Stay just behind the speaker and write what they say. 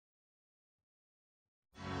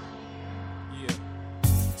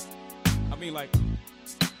mean? Like,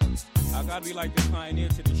 I gotta be like the pioneer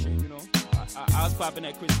to this shit, you know? I was popping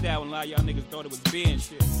that Cristal when a lot of y'all niggas thought it was beer and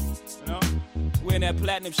shit, you know? Wearing that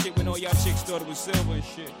platinum shit when all y'all chicks thought it was silver and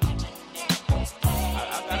shit. I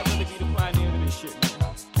gotta really be the pioneer to this shit,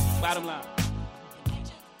 man. Bottom line.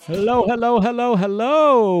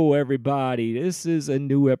 Hello, everybody. This is a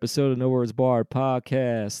new episode of No Words Barred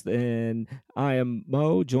podcast, and I am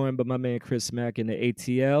Mo, joined by my man Chris Mack in the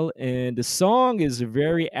ATL, and the song is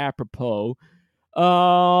very apropos,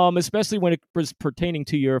 especially when it was pertaining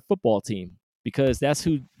to your football team, because that's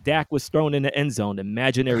who Dak was thrown in the end zone,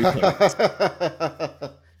 imaginary players.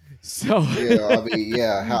 So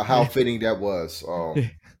how fitting that was.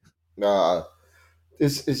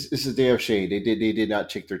 It's a damn shame they did not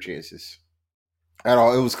take their chances at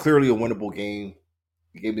all. It was clearly a winnable game.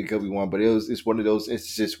 The game that could be won, but it's one of those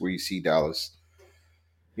instances where you see Dallas.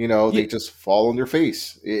 You know, they just fall on their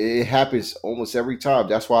face. It happens almost every time.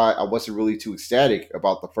 That's why I wasn't really too ecstatic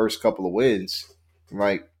about the first couple of wins.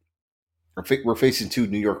 Like, we're facing two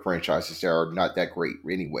New York franchises that are not that great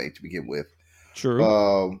anyway to begin with.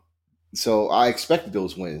 True. So I expected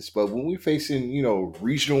those wins, but when we're facing,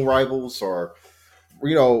 regional rivals or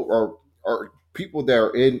people that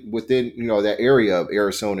are within that area of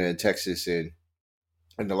Arizona and Texas and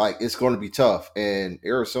the like, it's going to be tough. And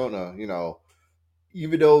Arizona,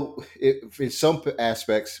 even though in some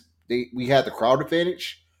aspects we had the crowd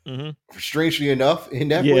advantage, strangely enough, in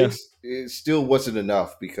that place, it still wasn't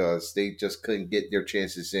enough because they just couldn't get their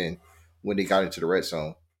chances in when they got into the red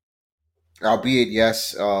zone. Albeit,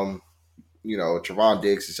 yes, Trevon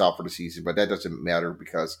Diggs is out for the season, but that doesn't matter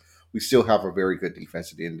because we still have a very good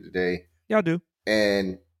defense at the end of the day. Yeah, I do.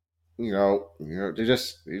 And they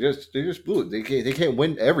just blew it. They can't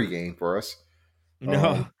win every game for us.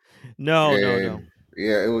 No. Yeah,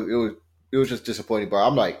 it was just disappointing. But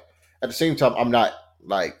I'm like, at the same time, I'm not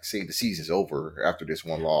like saying the season's over after this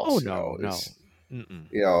one loss. Oh no.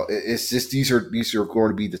 It's just these are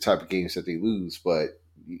going to be the type of games that they lose, but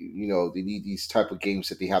they need these type of games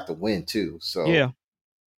that they have to win too. So yeah.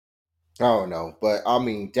 I don't know, but I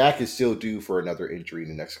mean, Dak is still due for another injury in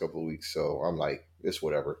the next couple of weeks, so I'm like, it's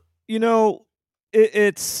whatever.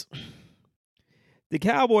 It's the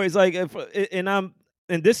Cowboys. Like, and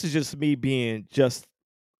this is just me being just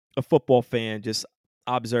a football fan, just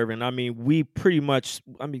observing. I mean, we pretty much,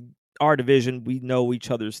 our division, we know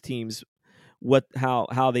each other's teams,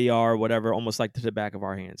 how they are, whatever, almost like to the back of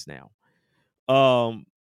our hands now. The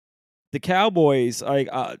Cowboys, and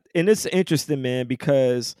it's interesting, man,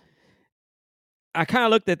 because I kind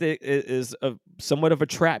of looked at it as somewhat of a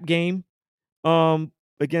trap game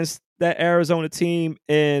against that Arizona team,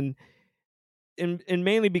 and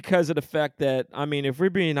mainly because of the fact that, if we're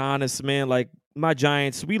being honest, man, like my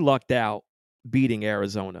Giants, we lucked out beating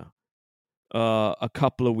Arizona a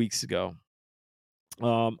couple of weeks ago.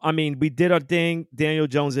 We did our thing. Daniel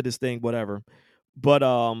Jones did his thing, whatever. But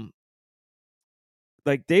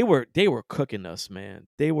like they were cooking us, man.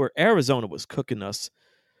 Arizona was cooking us.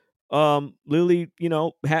 Literally,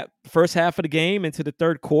 first half of the game into the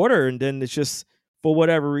third quarter, and then it's just, for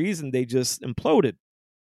whatever reason, they just imploded.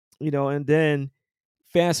 And then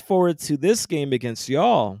fast forward to this game against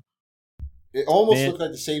y'all. It almost looked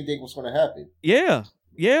like the same thing was going to happen. Yeah,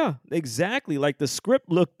 exactly. Like the script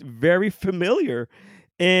looked very familiar.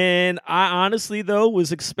 And I honestly, though,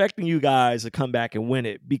 was expecting you guys to come back and win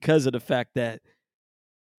it because of the fact that,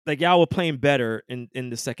 like, y'all were playing better in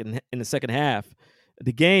the second half of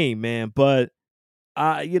the game, man. But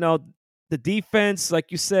the defense,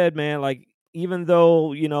 like you said, man, like, even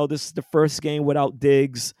though this is the first game without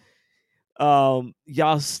Diggs,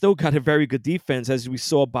 y'all still got a very good defense, as we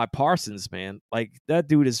saw by Parsons, man. Like, that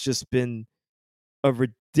dude has just been a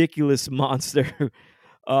ridiculous monster.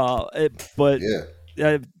 But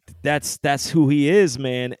that's who he is,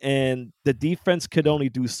 man. And the defense could only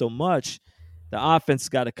do so much. The offense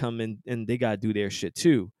got to come in and they got to do their shit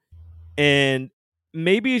too. And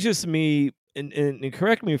maybe it's just me, and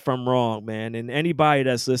correct me if I'm wrong, man. And anybody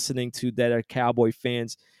that's listening to that are Cowboy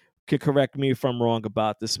fans could correct me if I'm wrong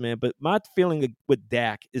about this, man. But my feeling with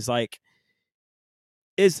Dak is like,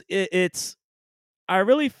 it's I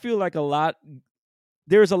really feel like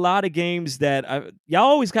there's a lot of games that y'all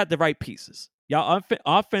always got the right pieces. Y'all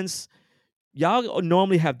offense, y'all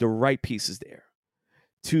normally have the right pieces there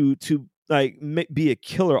to like be a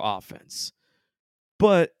killer offense.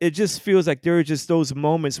 But it just feels like there are just those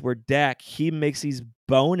moments where Dak, he makes these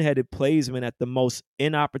boneheaded plays, man, at the most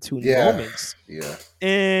inopportune moments. Yeah.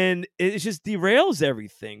 And it just derails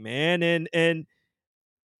everything, man. And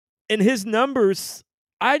his numbers,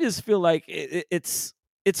 I just feel like it's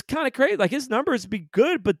kind of crazy. Like, his numbers be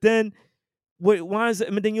good, but then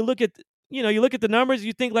then you look at you look at the numbers,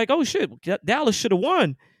 you think like, oh shit, Dallas should have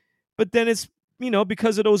won. But then it's,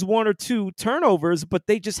 because of those one or two turnovers, but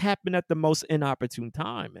they just happen at the most inopportune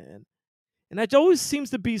time, man. And that always seems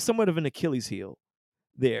to be somewhat of an Achilles heel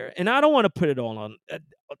there. And I don't want to put it all on.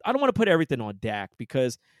 I don't want to put everything on Dak,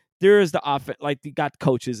 because there is the offense, like you got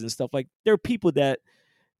coaches and stuff. Like there are people that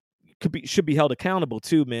should be held accountable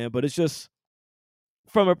too, man. But it's just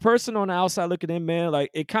from a person on the outside looking in, man. Like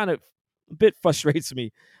it kind of a bit frustrates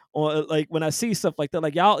me, on like when I see stuff like that.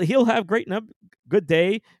 Like he'll have good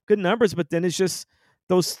day, good numbers, but then it's just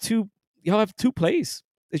those two. Y'all have two plays.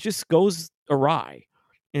 It just goes awry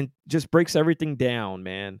and just breaks everything down,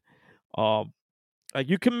 man. Like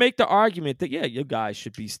you can make the argument that your guys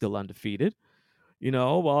should be still undefeated,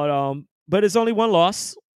 but it's only one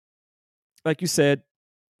loss. Like you said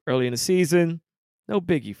early in the season, no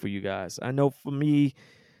biggie for you guys. I know for me,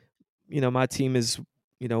 my team is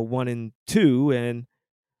 1-2,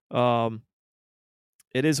 and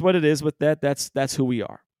it is what it is with that. That's who we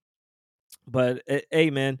are. But hey,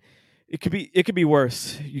 man, it could be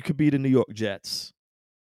worse. You could be the New York Jets.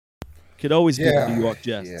 Could always be the New York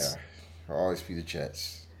Jets. Yeah, always be the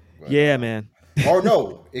Jets. But, yeah, man. Or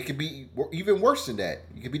no, it could be even worse than that.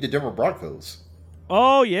 You could be the Denver Broncos.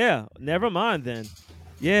 Oh yeah, never mind then.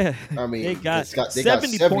 Yeah, I mean, they got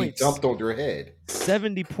 70 points dumped on their head.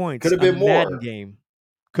 70 points. Could have been more. Madden game.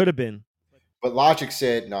 Could have been. But logic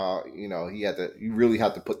said, no, you really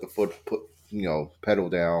have to put pedal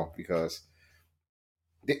down, because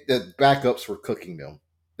the backups were cooking them.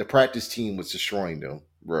 The practice team was destroying them,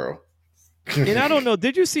 bro. And I don't know.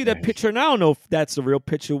 Did you see that picture? And I don't know if that's a real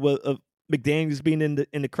picture of McDaniels being in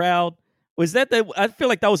the crowd. Was that? I feel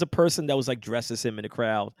like that was a person that was like dressed as him in the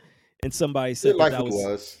crowd, and somebody said that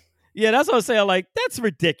was. Yeah, that's what I was saying. Like that's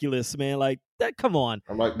ridiculous, man. Like that. Come on.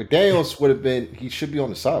 I'm like McDaniels would have been. He should be on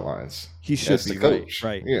the sidelines. He should be, coach.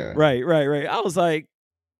 Right. Yeah. Right. I was like,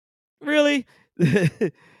 really?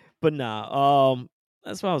 But nah.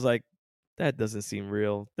 That's why I was like, that doesn't seem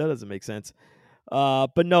real. That doesn't make sense.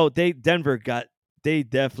 But no, Denver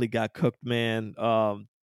definitely got cooked, man.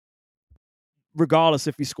 Regardless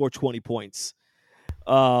if he scored 20 points.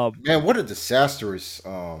 Man, what a disastrous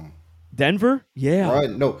Denver? Yeah.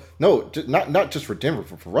 Run. No, not just for Denver,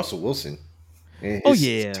 for Russell Wilson. And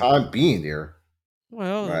his time being there.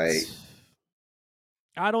 Well,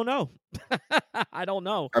 I don't know. I don't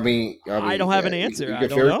know. I mean, I don't have an answer. I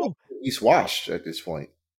don't know. He's washed at this point.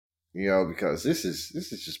 Because this is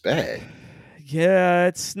just bad. Yeah,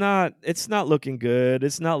 it's not looking good.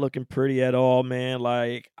 It's not looking pretty at all, man.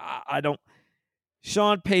 Like I don't.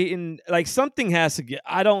 Sean Payton, like something has to get.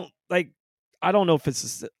 I don't know if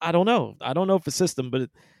it's. I don't know. I don't know if it's system, but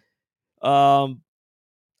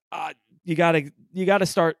you gotta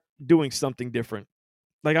start doing something different.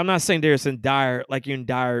 Like I'm not saying you're in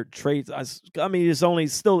dire trades. I mean, it's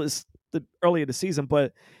the early of the season,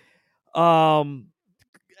 but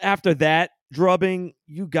after that drubbing,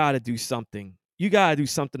 you got to do something. You got to do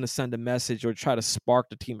something to send a message or try to spark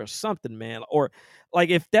the team or something, man. Or like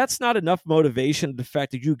if that's not enough motivation, the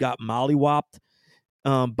fact that you got mollywopped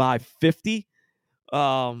by 50,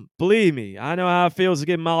 believe me, I know how it feels to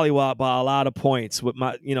get mollywopped by a lot of points with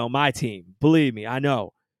my team. Believe me, I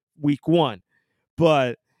know. Week 1.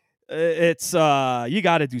 But it's you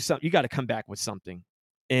got to do something. You got to come back with something.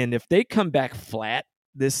 And if they come back flat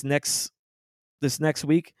this next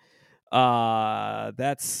week,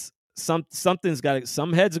 that's something's got to,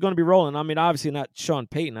 some heads are going to be rolling. I mean, obviously not Sean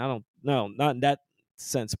Payton. I don't know, not in that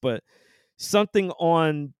sense, but something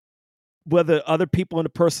on whether other people in the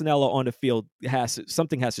personnel or on the field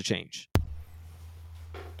something has to change.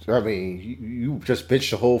 I mean, you just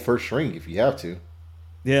pitch the whole first string if you have to.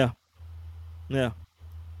 Yeah.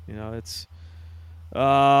 It's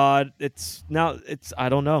I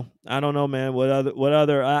don't know. I don't know, man.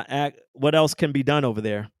 What else can be done over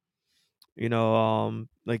there?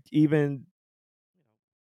 Like even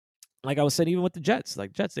like I was saying, even with the Jets,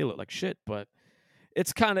 they look like shit, but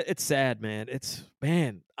it's sad, man.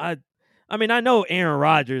 I mean, I know Aaron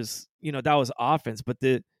Rodgers, that was offense, but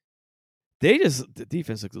the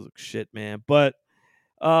defense looks shit, man. But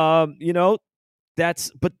but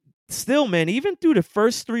still, man, even through the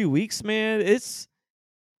first 3 weeks, man, it's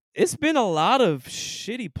been a lot of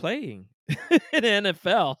shitty playing in the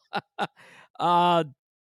NFL.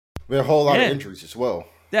 Been a whole lot of injuries as well.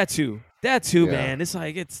 That too, man. It's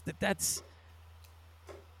like that's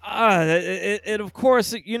of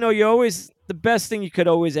course, you always, the best thing you could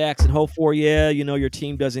always ask and hope for, your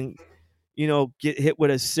team doesn't, get hit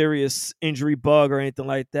with a serious injury bug or anything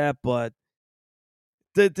like that. But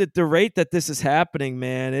the rate that this is happening,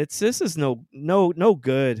 man, this is no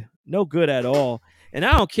good at all. And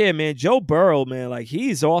I don't care, man. Joe Burrow, man, like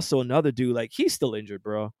he's also another dude. Like he's still injured,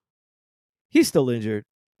 bro. He's still injured.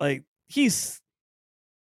 Like he's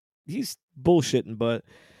bullshitting, but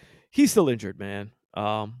he's still injured, man.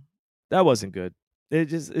 That wasn't good.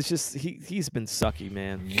 It's just he's been sucky,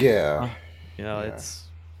 man. Yeah, Uh, yeah. it's.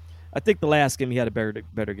 I think the last game he had a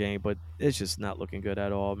better game, but it's just not looking good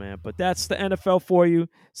at all, man. But that's the NFL for you.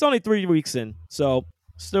 It's only 3 weeks in, so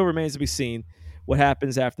still remains to be seen what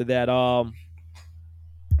happens after that.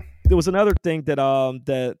 There was another thing that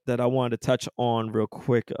I wanted to touch on real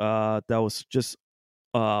quick. That was just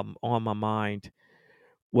on my mind.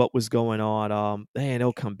 What was going on? Man,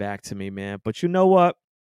 it'll come back to me, man. But you know what?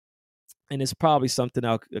 And it's probably something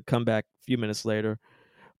I'll come back a few minutes later.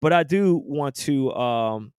 But I do want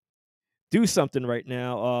to do something right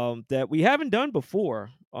now that we haven't done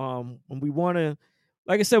before. And we want to,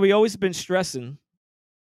 like I said, we always been stressing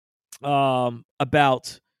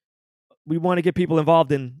about we want to get people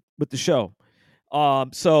involved in with the show.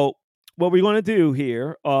 So what we want to do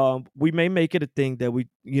here, we may make it a thing that we,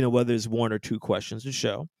 whether it's one or two questions to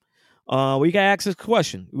show. We can ask a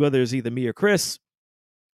question, whether it's either me or Chris,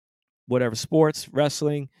 whatever sports,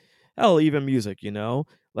 wrestling, hell, even music,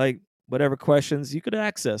 like whatever questions you could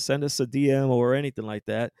access, send us a DM or anything like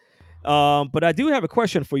that. But I do have a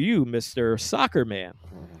question for you, Mr. Soccer Man.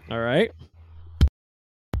 All right.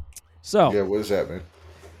 So, Yeah, what is that, man?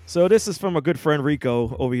 so this is from a good friend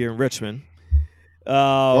Rico over here in Richmond.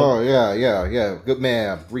 Oh yeah, yeah, yeah. Good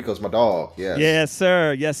man. Rico's my dog. Yes. Yes,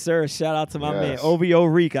 sir. Yes, sir. Shout out to my man, Yes. OVO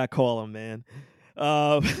Reek, I call him, man.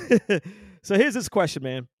 Um, so here's this question,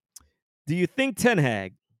 man. Do you think Ten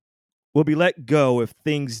Hag will be let go if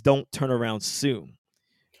things don't turn around soon?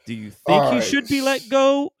 Do you think All he right. should be let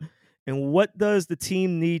go? And what does the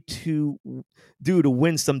team need to do to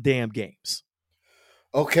win some damn games?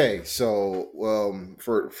 Okay, so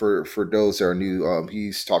for those that are new,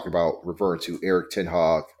 he's talking about referring to Eric Ten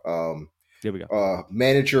Hag, There we go.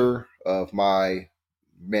 manager of my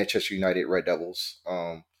Manchester United Red Devils.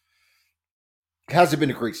 Hasn't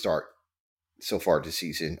been a great start so far this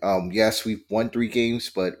season. Yes, we've won 3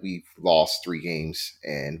 games, but we've lost 3 games,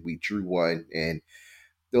 and we drew one, and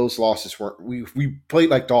those losses weren't. We played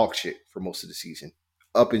like dog shit for most of the season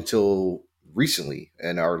up until recently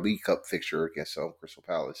in our League Cup fixture against Crystal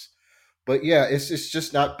Palace. But yeah, it's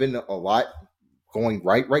just not been a lot going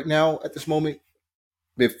right now at this moment.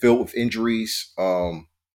 Been filled with injuries.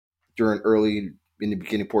 During early in the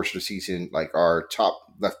beginning portion of the season, like our top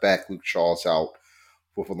left back Luke Shaw's out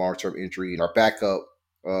with a long term injury, and our backup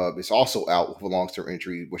is also out with a long term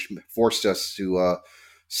injury, which forced us to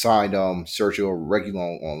sign Sergio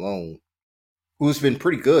Reguilon on loan, who's been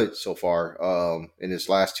pretty good so far in his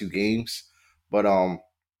last 2 games. But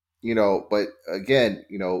but again,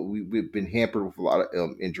 we've been hampered with a lot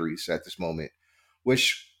of injuries at this moment,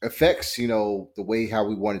 which affects the way how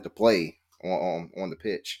we wanted to play on the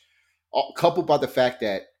pitch. Coupled by the fact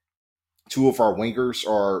that two of our wingers,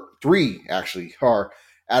 are three actually, are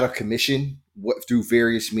out of commission through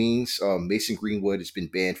various means. Mason Greenwood has been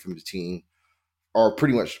banned from the team, or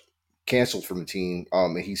pretty much canceled from the team.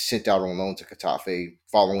 And he's sent out on loan to Getafe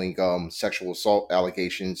following sexual assault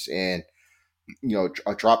allegations and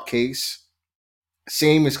a drop case.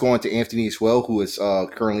 Same is going to Anthony as well, who is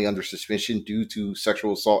currently under suspension due to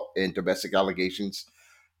sexual assault and domestic allegations.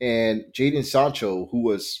 And Jaden Sancho, who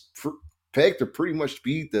was pegged to pretty much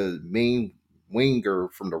be the main winger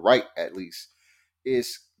from the right, at least,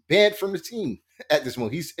 is banned from the team at this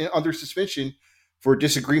moment. He's under suspension for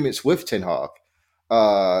disagreements with Ten Hag.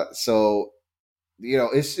 So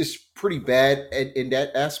it's pretty bad in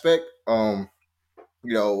that aspect.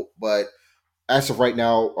 But as of right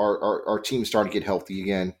now, our team is starting to get healthy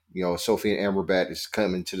again. Sophie and Amrabat is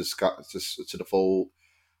coming to the fold.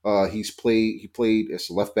 He played as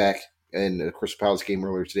a left back in the Crystal Palace game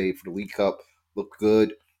earlier today for the League Cup. Looked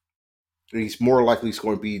good. He's more likely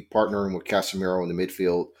going to be partnering with Casemiro in the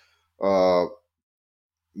midfield.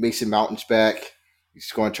 Mason Mount's back.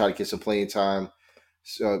 He's going to try to get some playing time.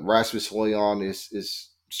 So Rasmus Højlund is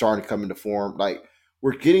starting to come into form. Like,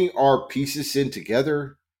 we're getting our pieces in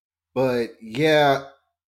together, but yeah,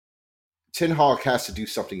 Ten Hag has to do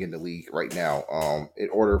something in the league right now, in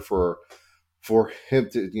order for him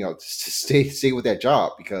to to stay with that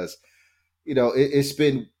job, because it's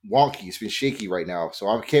been wonky, it's been shaky right now. So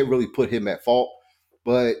I can't really put him at fault,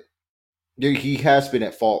 but he has been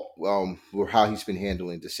at fault for how he's been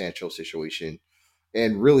handling the Sancho situation,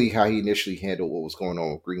 and really how he initially handled what was going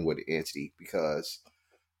on with Greenwood and Anthony, because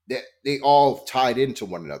they all tied into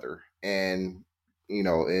one another. And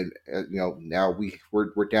now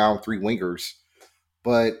we're down 3 wingers,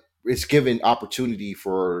 but it's given opportunity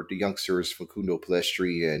for the youngsters Facundo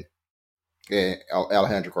Palestri and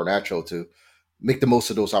Alejandro Garnacho to make the most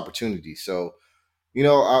of those opportunities. So,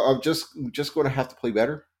 I'm just going to have to play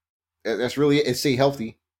better. That's really it. And stay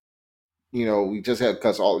healthy. We just have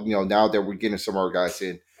because all now that we're getting some of our guys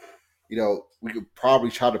in, we could probably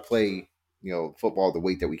try to play football the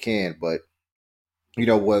way that we can, but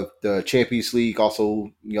with the Champions League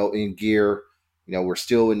also in gear, we're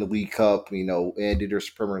still in the League Cup, and there's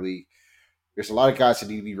Premier League. There's a lot of guys that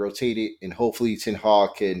need to be rotated, and hopefully Ten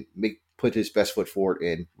Hag can put his best foot forward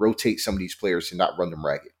and rotate some of these players and not run them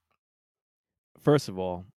ragged. First of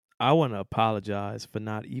all, I want to apologize for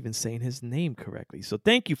not even saying his name correctly. So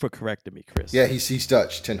thank you for correcting me, Chris. Yeah, he's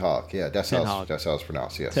Dutch. Ten Hag. Yeah, that's Ten how Hag. that's how it's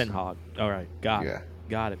pronounced. Yes. Ten Hag. All right, got Yeah. it.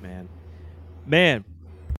 Got it, man. Man,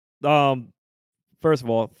 first of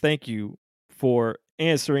all, thank you for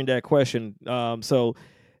answering that question. So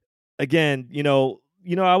again,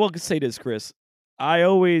 I will say this, Chris. I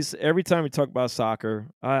always, every time we talk about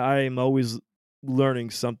soccer, I am always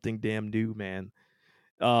learning something damn new, man.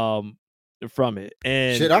 From it.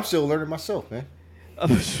 And Shit, I'm still learning myself, man.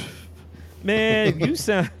 man, you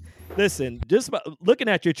sound. Listen, just about looking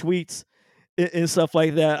at your tweets and stuff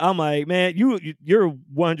like that, I'm like, man, you're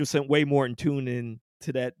 100% way more in tune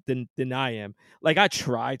into that than I am. Like I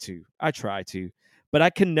try to, but I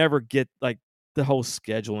can never get like the whole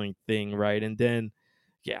scheduling thing right. And then,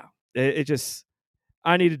 yeah, it just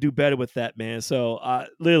I need to do better with that, man. So,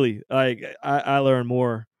 Lily, like I learn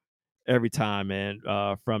more every time, man,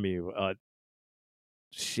 from you.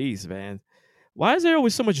 Jeez, man. Why is there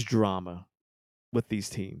always so much drama with these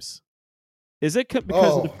teams? Is it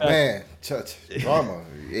because of the fact? Man, drama.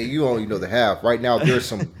 You only know the half. Right now, there's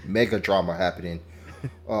some mega drama happening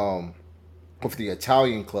with the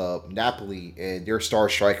Italian club Napoli and their star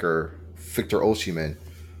striker Victor Osimhen,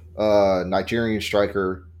 Nigerian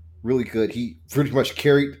striker, really good. He pretty much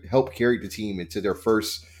helped carry the team into their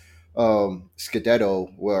first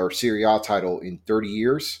Scudetto or Serie A title in 30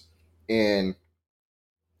 years, and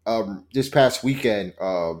this past weekend,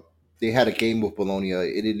 they had a game with Bologna.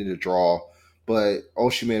 It ended a draw, but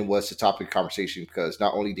Osimhen was the topic of conversation because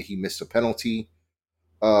not only did he miss a penalty,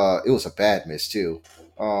 it was a bad miss too.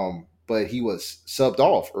 But he was subbed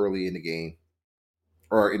off early in the game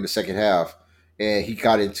or in the second half, and he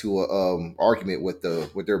got into a argument with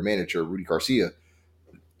their manager Rudy Garcia,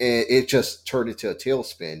 and it just turned into a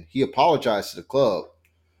tailspin. He apologized to the club,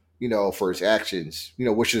 for his actions,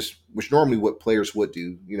 which normally what players would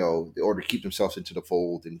do, in order to keep themselves into the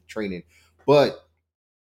fold and training. But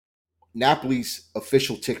Napoli's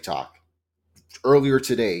official TikTok earlier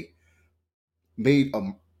today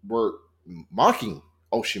were mocking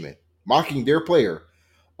Osimhen, mocking their player,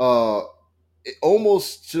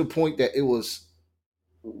 almost to the point that it was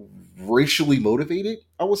racially motivated.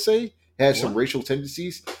 I would say had some racial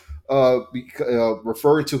tendencies,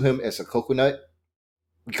 referring to him as a coconut.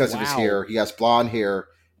 Because of his hair. He has blonde hair.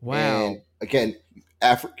 Wow. And again,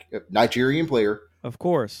 Nigerian player. Of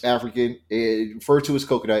course. African. Referred to as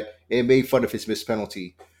coconut and made fun of his missed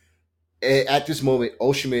penalty. And at this moment,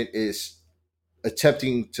 Osimhen is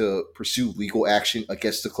attempting to pursue legal action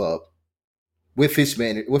against the club with his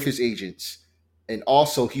agents. And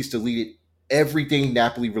also he's deleted everything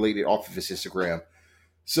Napoli related off of his Instagram.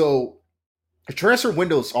 So the transfer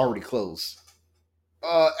window is already closed.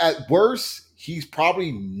 At worst, he's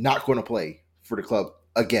probably not going to play for the club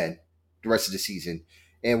again the rest of the season,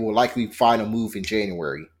 and will likely find a move in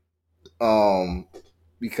January.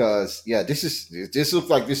 Because this looks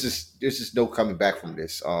like this is no coming back from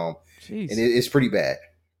this. And it's pretty bad.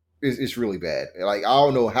 It's really bad. Like I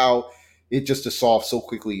don't know how it just dissolved so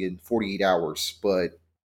quickly in 48 hours, but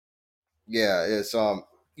yeah, it's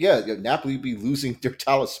Napoli be losing their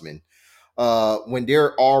talisman. When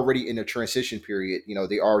they're already in a transition period,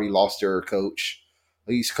 they already lost their coach.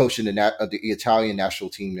 He's coaching the Italian national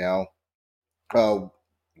team now.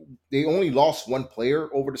 They only lost one player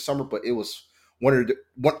over the summer, but it was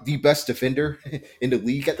the best defender in the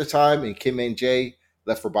league at the time, and Kim Min-jae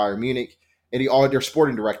left for Bayern Munich, and their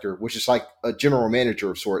sporting director, which is like a general manager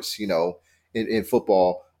of sorts, in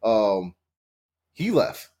football, he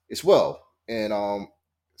left as well, and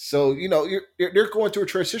so they're going through a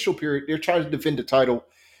transitional period. They're trying to defend the title,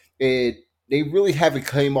 and they really haven't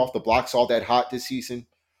came off the blocks all that hot this season.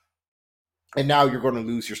 And now you're going to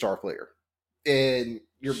lose your star player, and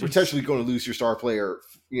you're potentially going to lose your star player,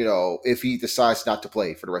 if he decides not to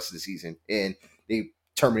play for the rest of the season, and they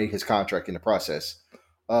terminate his contract in the process.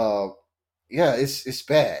 It's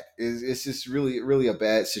bad. It's just really, really a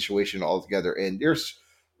bad situation altogether. And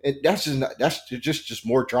that's just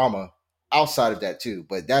more drama outside of that too,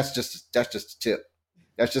 but that's just the tip.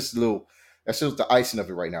 That's just a little. That's just the icing of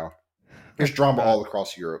it right now. There's drama God. all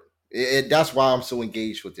across Europe. That's why I'm so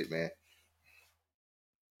engaged with it, man.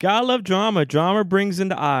 Gotta love drama. Drama brings in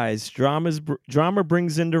the eyes. Drama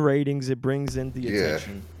brings in the ratings. It brings in the Yeah,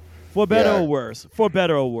 attention. For better yeah. or worse. For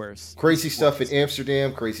better or worse. Crazy stuff in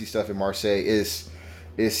Amsterdam. Crazy stuff in Marseille is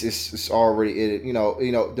already.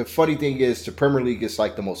 The funny thing is, the Premier League is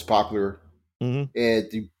like the most popular Hmm. and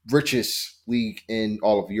the richest league in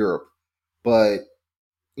all of Europe. But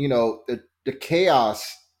the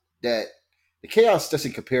chaos that the chaos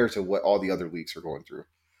doesn't compare to what all the other leagues are going through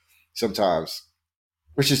sometimes,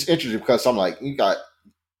 which is interesting because I'm like, you got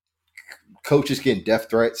coaches getting death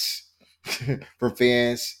threats from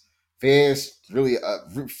fans really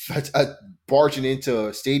barging into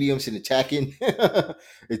stadiums and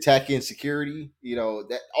attacking security.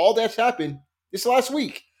 That all that's happened this last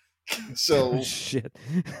week. So, Shit.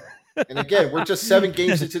 and again, we're just 7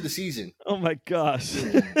 games into the season. Oh my gosh.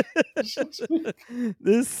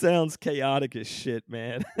 This sounds chaotic as shit,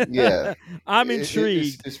 man. Yeah, I'm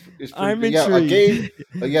intrigued. it's pretty I'm good. Yeah, intrigued.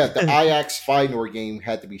 the Ajax Feyenoord game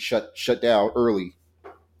had to be shut down early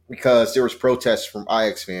because there was protests from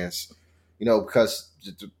Ajax fans. Because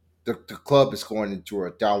the club is going into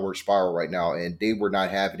a downward spiral right now, and they were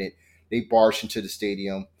not having it. They barged into the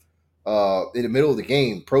stadium in the middle of the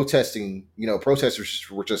game, protesting. Protesters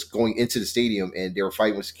were just going into the stadium, and they were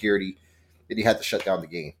fighting with security, and they had to shut down the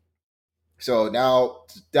game. So now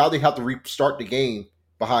they have to restart the game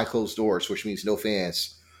behind closed doors, which means no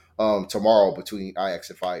fans tomorrow between Ajax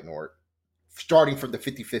and Feyenoord, starting from the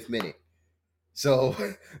 55th minute. So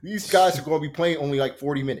these guys are going to be playing only like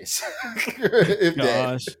 40 minutes, if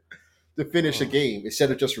Gosh. that, to finish the game instead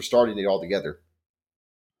of just restarting it altogether.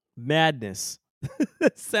 Madness.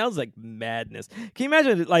 Sounds like madness. Can you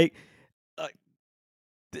imagine, like,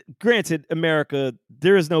 granted, America,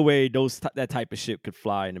 there is no way that type of shit could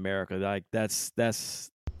fly in America. Like, that's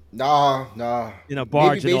Nah. Maybe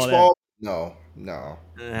barge and all that. baseball. No. Nah.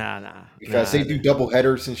 Because they do double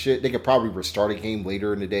headers and shit. They could probably restart a game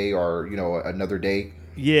later in the day or another day.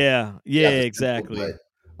 Yeah, exactly. But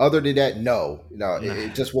other than that, no,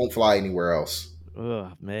 it just won't fly anywhere else.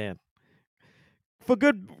 Oh man, for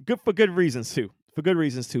good reasons too.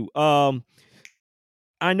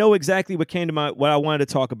 I know exactly what I wanted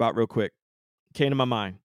to talk about real quick. Came to my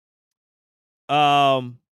mind.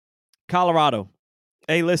 Colorado.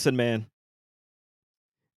 Hey, listen, man.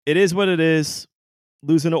 It is what it is.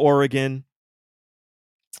 Losing to Oregon.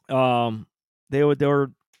 They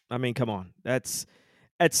were. I mean, come on. That's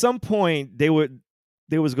at some point they was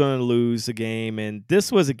going to lose a game, and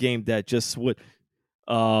this was a game that just would.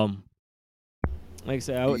 Like I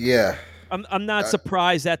said, yeah. I'm not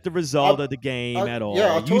surprised at the result of the game at all.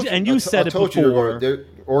 Yeah, you said it before.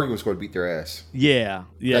 Oregon was going to beat their ass. Yeah.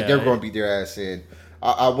 Like they were going to beat their ass, and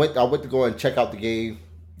I went to go and check out the game.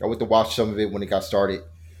 I went to watch some of it when it got started.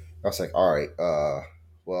 I was like, all right,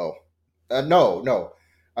 no.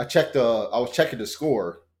 I was checking the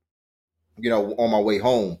score, on my way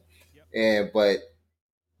home, but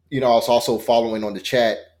I was also following on the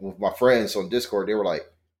chat with my friends on Discord. They were like,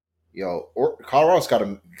 Colorado's got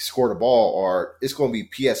to score the ball, or it's going to be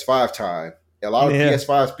PS5 time. A lot of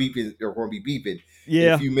PS5s beeping are going to be beeping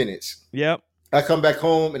in a few minutes. Yep. I come back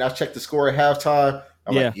home and I check the score at halftime.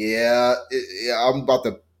 I'm like, I'm about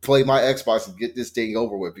to play my Xbox and get this thing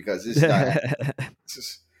over with because it's not.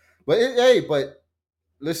 But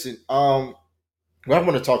listen, what I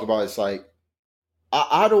want to talk about is like,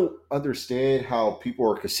 I don't understand how people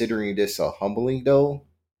are considering this a humbling though.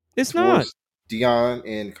 It's not. Deion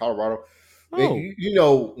in Colorado. Oh.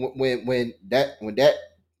 When that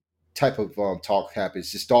type of talk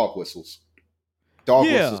happens, it's dog whistles.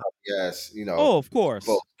 Whistles, yes, Oh, of course.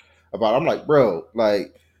 I'm like, bro,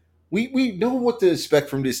 like we know what to expect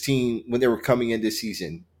from this team when they were coming in this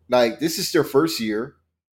season. Like this is their first year.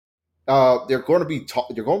 They're going to be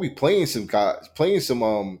playing some guys, they're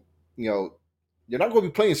not going to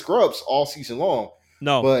be playing scrubs all season long.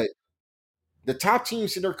 No, but the top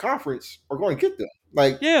teams in their conference are going to get them.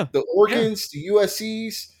 Like the Oregons, the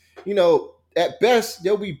USCs, at best,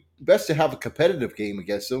 they'll be best to have a competitive game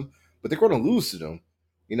against them, but they're going to lose to them.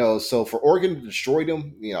 So for Oregon to destroy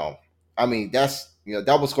them, that's,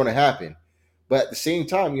 that was going to happen. But at the same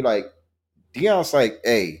time, Deion's like,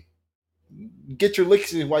 hey, get your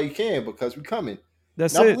licks in while you can because we're coming.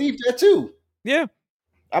 That's and it. I believe that too. Yeah.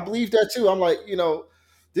 I believe that too. I'm like,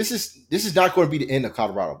 this is not going to be the end of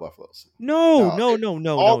Colorado Buffaloes. No.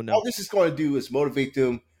 All this is going to do is motivate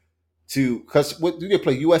them because what do they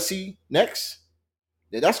play USC next?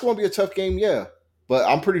 Yeah, that's going to be a tough game, yeah. But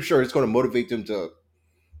I'm pretty sure it's going to motivate them to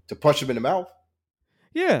punch them in the mouth.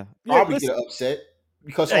 Yeah. Probably get upset.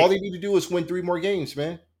 because all Hey, they need to do is win 3 more games,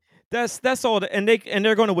 man. that's all. And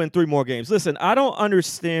they're going to win 3 more games. Listen, I don't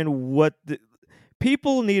understand what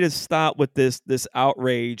people need to stop with this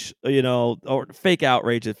outrage, or fake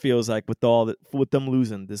outrage. It feels like with them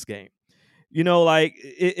losing this game. Like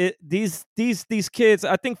these kids.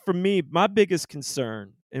 I think for me, my biggest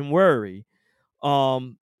concern and worry,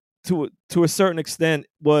 um, to a certain extent,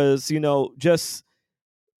 was just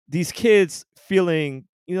these kids feeling,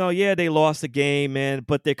 yeah, they lost the game, man,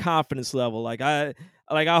 but their confidence level, I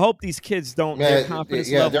hope these kids don't their Man, confidence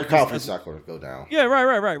yeah, level their just confidence is doesn't. not going to go down. Yeah,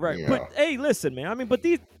 right. You But know, hey, listen, man.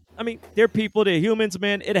 They're people, they're humans,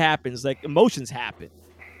 man. It happens. Like emotions happen,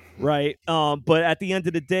 right? But at the end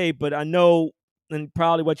of the day, but I know, and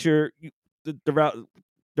probably the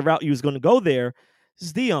route you was going to go there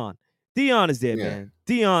is Dion. Dion is there, yeah. man.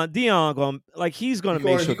 Dion going, like, he's going to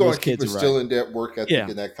make He sure going those to keep kids are right. instilling that work ethic Yeah,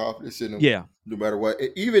 and that confidence in them, yeah. no matter what.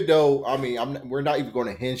 Even though, I mean, we're not even going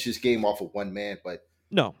to hinge this game off of one man, but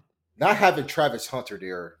No, not having Travis Hunter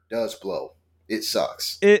there does blow. It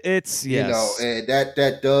sucks, it's yes. and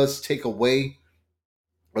that does take away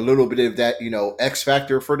a little bit of that, X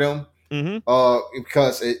factor for them. Mm-hmm.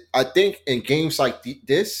 Because I think in games like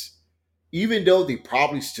this, even though they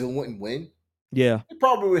probably still wouldn't win, Yeah, they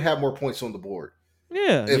probably would have more points on the board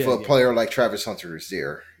yeah, if yeah, a yeah, player like Travis Hunter is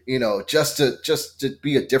there. Just to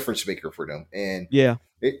be a difference maker for them, and yeah.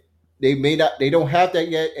 it, they don't have that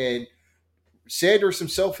yet. And Sanders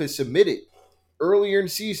himself has submitted earlier in the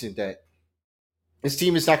season that his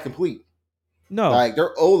team is not complete. No, Like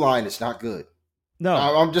their O line is not good. no.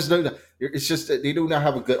 I'm just it's just that they do not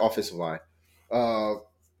have a good offensive line. Uh,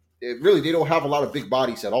 really, they don't have a lot of big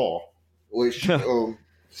bodies at all, which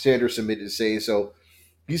Sanders submitted to say. So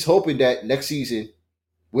he's hoping that next season,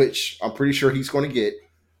 which I'm pretty sure he's going to get,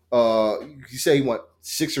 he said he want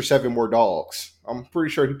 6 or 7 more dogs. I'm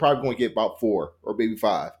pretty sure he's probably going to get about 4 or maybe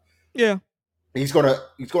 5. Yeah, He's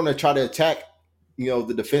gonna try to attack,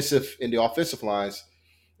 the defensive and the offensive lines,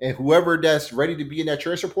 and whoever that's ready to be in that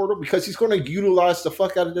transfer portal, because he's going to utilize the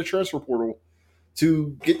fuck out of the transfer portal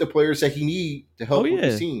to get the players that he need to oh help with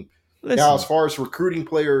his yeah. team. Now, as Listen, far as recruiting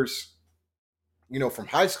players, from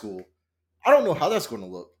high school, I don't know how that's going to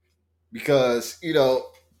look because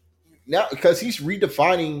now because he's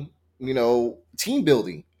redefining team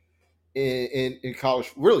building in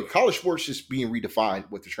college. Really, college sports just being redefined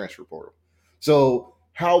with the transfer portal. So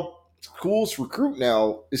how schools recruit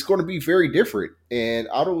now is going to be very different, and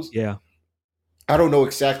yeah, I don't know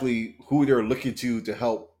exactly who they're looking to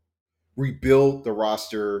help rebuild the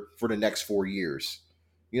roster for the next 4 years.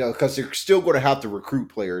 Because they're still going to have to recruit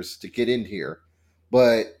players to get in here.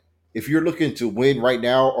 But if you're looking to win right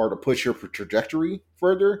now or to push your trajectory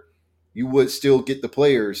further, you would still get the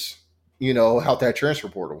players, out that transfer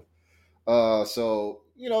portal. So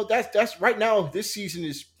that's right now. This season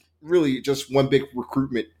is really just one big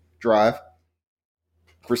recruitment drive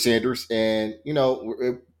for Sanders, and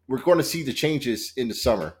we're going to see the changes in the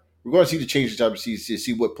summer. We're going to see the changes to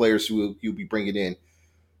see what players he'll be bringing in,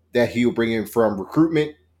 that he'll bring in from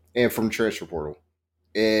recruitment and from transfer portal,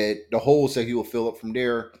 and the holes that he will fill up from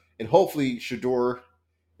there. And hopefully, Shador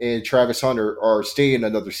and Travis Hunter are staying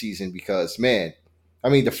another season because, man, I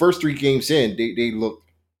mean, the first 3 games in, they look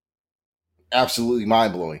absolutely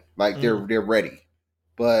mind blowing. Like mm, they're ready,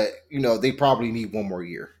 but they probably need one more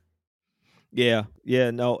year.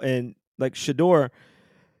 yeah. No, and like Shador,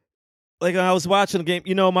 like when I was watching the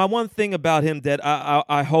game, my one thing about him that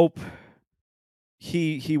I hope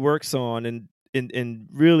he works on and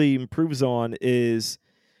really improves on is,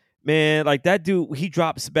 man, like that dude, he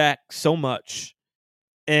drops back so much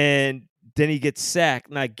and then he gets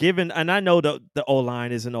sacked. Like given, and I know the O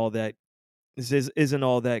line isn't all that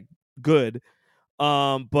good.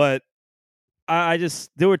 But I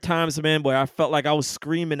just, there were times, man, where I felt like I was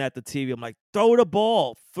screaming at the TV. I'm like, throw the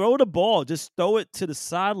ball, just throw it to the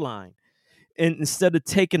sideline, and instead of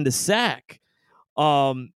taking the sack.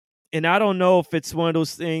 Um, and I don't know if it's one of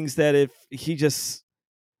those things that if he just,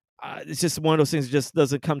 it's just one of those things that just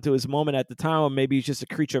doesn't come to his moment at the time, or maybe he's just a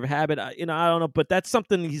creature of habit. I don't know, but that's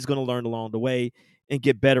something he's going to learn along the way and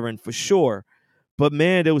get better in for sure. But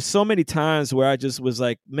man, there was so many times where I just was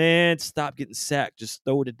like, man, stop getting sacked, just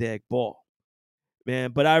throw the dag ball,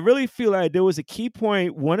 man. But I really feel like there was a key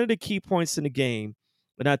point, one of the key points in the game,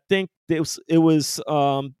 and I think it was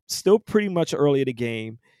still pretty much early in the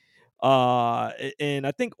game. And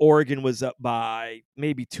I think Oregon was up by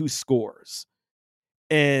maybe 2 scores,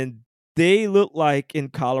 and they looked like in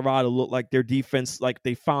Colorado looked like their defense, like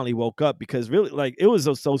they finally woke up, because really, like it was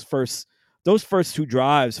those first 2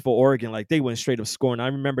 drives for Oregon, like they went straight up scoring. I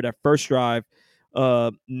remember that first drive,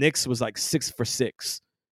 Nix was like 6 for 6.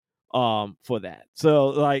 for that. So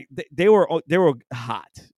like they were hot.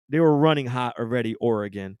 They were running hot already,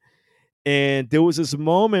 Oregon. And there was this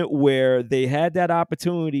moment where they had that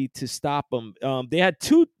opportunity to stop them. They had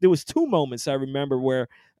two. There was two moments I remember where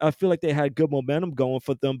I feel like they had good momentum going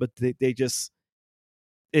for them, but they just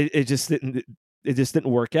it just didn't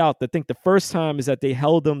work out. I think the first time is that they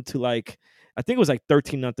held them to like I think it was like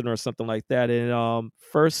 13-0 or something like that in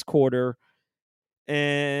first quarter,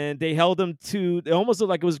 and they held them to. It almost looked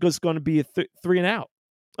like it was just going to be a three and out.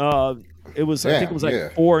 Uh, it was I think it Damn, was like yeah.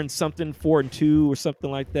 4-2 or something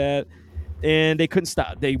like that, and they couldn't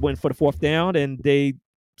stop. They went for the fourth down and they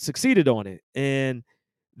succeeded on it. And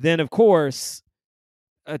then of course,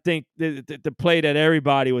 I think the play that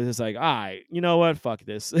everybody was just like, all right, you know what, fuck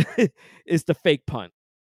this, is the fake punt.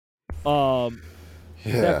 Um,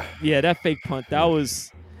 Yeah. that fake punt that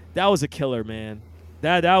was a killer, man.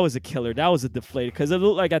 That was a killer. That was a deflator because it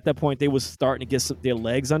looked like at that point they was starting to get their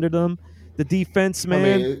legs under them, the defense, I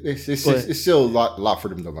man. mean, But it's still a lot for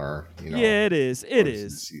them to learn, yeah, it is. It towards the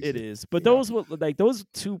is. It season, is. But those were like those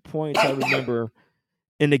 2 points I remember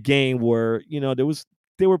in the game were,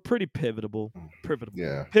 they were pretty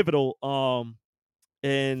Yeah. pivotal.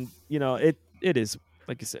 And it is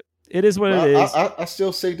like I said, it is what it But is. I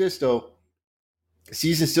still say this though,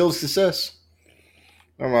 season still a success.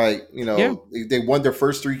 I'm like, Yeah, they won their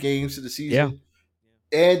first 3 games of the yeah, season,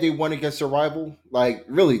 and they won against their rival. Like,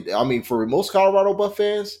 really, I mean, for most Colorado Buff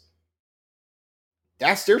fans,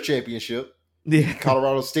 that's their championship. They yeah, beat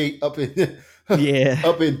Colorado State up in yeah,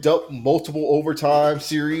 multiple overtime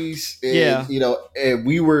series, and yeah. and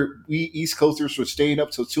we East Coasters were staying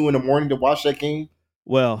up till 2 in the morning to watch that game.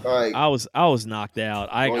 Well, Like, I was knocked out.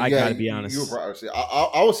 well, I yeah, gotta be you were honest. probably.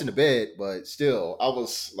 I was in the bed, but still, I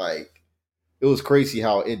was like, it was crazy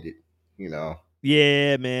how it ended. You know.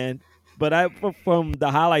 Yeah, man. But from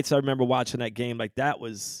the highlights I remember watching that game, like that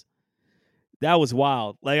was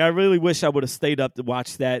wild. Like I really wish I would have stayed up to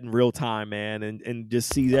watch that in real time, man, and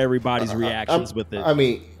just see everybody's reactions with it.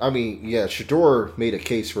 Yeah. Shador made a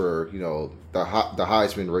case for the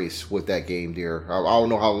Heisman race with that game there. I don't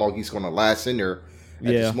know how long he's going to last in there at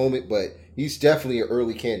Yeah. this moment, but he's definitely an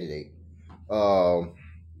early candidate. Um,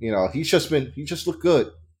 he just looked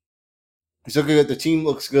good. He's looking good. The team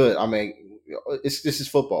looks good. I mean, this is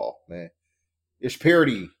football, man. There's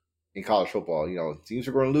parity in college football. Teams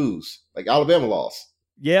are going to lose. Like Alabama lost.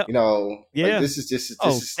 Yeah. Like Yeah.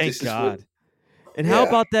 Oh, thank this is what. God. And how Yeah,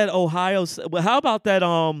 about that well, how about that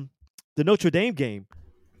the Notre Dame game?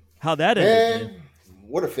 How that ended, man. man,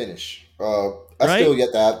 what a finish. I Right? still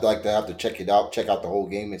yet to have to check out the whole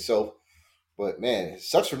game itself. But man, it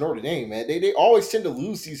sucks for Notre Dame, man. They always tend to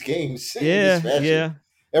lose these games in this Yeah, fashion. yeah.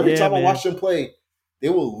 Every Yeah, time I man. watch them play, they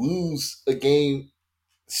will lose a game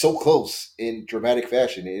so close in dramatic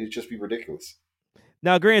fashion. It'd just be ridiculous.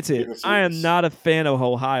 Now, granted, I am Ridiculous. not a fan of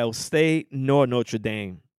Ohio State nor Notre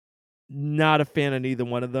Dame. Not a fan of neither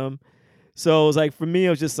one of them. So it was like for me, it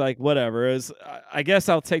was just like whatever. I guess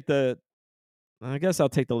I'll take the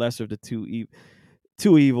lesser of the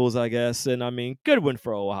two evils, I guess. And I mean, good win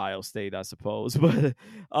for Ohio State, I suppose.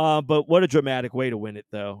 But what a dramatic way to win it,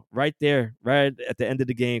 though. Right there, right at the end of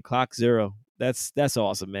the game, clock zero. That's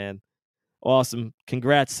awesome, man. Awesome.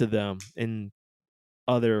 Congrats to them and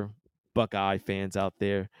other Buckeye fans out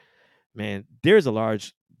there. Man, there's a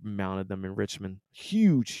large amount of them in Richmond.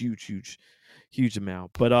 Huge, huge, huge, huge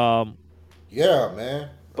amount. Yeah, man.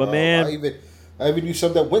 But I man, even knew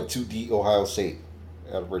some that went to the Ohio State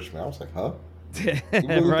out of Richmond. I was like, huh?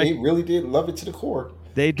 right. They really did love it to the core.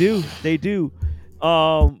 They do. They do.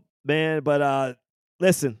 Man, but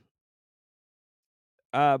listen,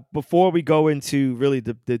 before we go into really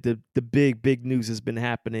the big news has been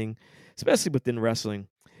happening, especially within wrestling,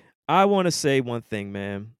 I want to say one thing,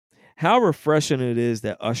 man. How refreshing it is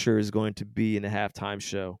that Usher is going to be in the halftime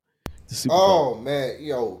show, the Super Bowl. Oh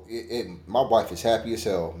man, my wife is happy as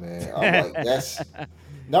hell, man. I'm like, that's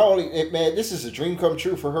not only man, this is a dream come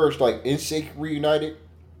true for her. It's like NSYNC reunited,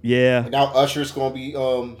 Yeah, and now Usher's gonna be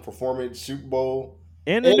performing at the Super Bowl,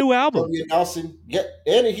 and the and new he's gonna album. be announcing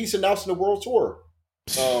and he's announcing the world tour,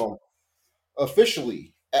 um,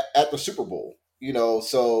 officially at the Super Bowl.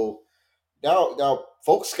 So now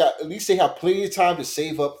folks got at least they have plenty of time to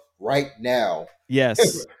save up right now,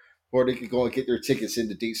 Yes. or they can go and get their tickets in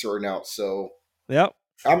the dates are announced. So Yep.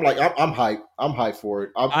 I'm hyped. I'm hyped for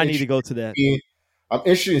it. I need to go to that. I'm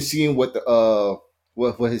interested in seeing what the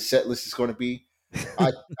what his set list is going to be.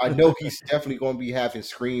 I I know he's definitely going to be having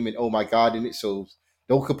Scream and Oh My God in it, so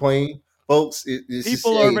don't complain. folks. It's just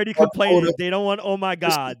People are already part of the complaining. quota. They don't want. Oh my Listen,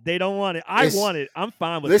 God, they don't want it. I it's want it. I'm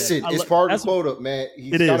fine with that. listen, it's part of That's the quota, man. it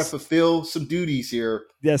He's got to is. fulfill some duties here.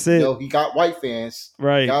 That's You it. know, he got white fans.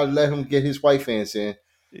 Right. Got to let him get his white fans in.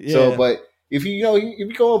 So, Yeah. but if if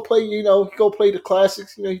you go and play, you go play the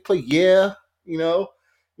classics. You play you know,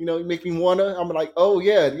 you make me wanna. I'm like, oh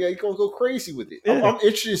yeah, you gonna go crazy with it. Yeah. I'm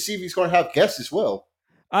interested to see if he's gonna have guests as well.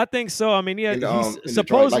 I think so. I mean, yeah. He's In the joint, like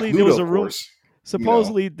supposedly there Luda, was a of room. course.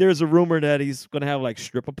 Supposedly there's a rumor that he's gonna have like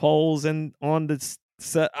stripper poles and on the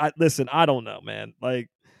set. Listen, I don't know, man. Like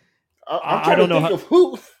I'm I trying don't to know think how. of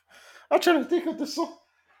who. I'm trying to think of the song.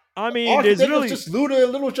 I All mean, I can there's think of is really just Luda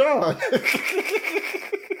and Little John.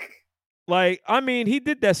 like I mean, he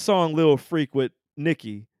did that song "Little Freak" with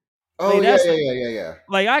Nicki. Oh Like yeah, that's yeah.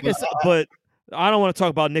 like I But can, but I don't want to talk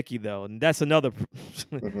about Nicki though, and that's another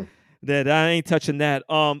mhm. that I ain't touching that.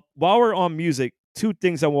 While we're on music, two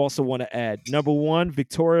things I also want to add. Number one,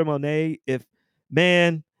 Victoria Monet. If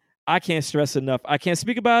man, I can't stress enough. I can't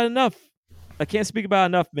speak about it enough. I can't speak about it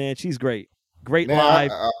enough, man. She's great. Great Man,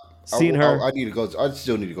 live. Seeing her. I need to go. I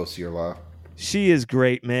still need to go see her live. She is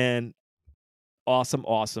great, man. Awesome,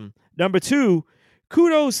 awesome. Number two,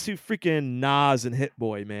 kudos to freaking Nas and Hit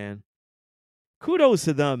Boy, man. Kudos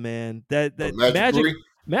to them, man. That Magic 3?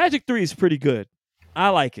 Magic 3 is pretty good. I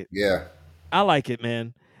like it. Yeah. I like it,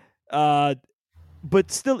 man. But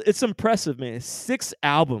still, it's impressive, man. 6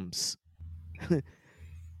 albums.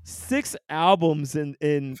 6 albums in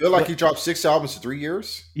I feel like he dropped 6 albums in 3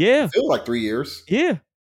 years. yeah, I feel like 3 years. yeah.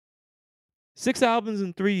 6 albums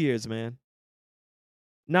in 3 years, man.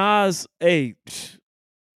 Nas, hey,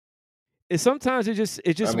 sometimes it just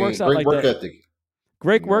I mean, works out great like work that. ethic.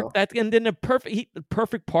 Great You work know? that, and then the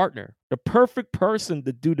perfect partner, the perfect person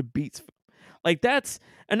to do the beats. Like that's,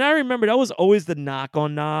 and I remember that was always the knock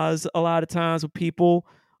on Nas a lot of times with people,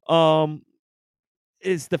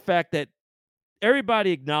 is the fact that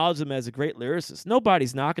everybody acknowledged him as a great lyricist.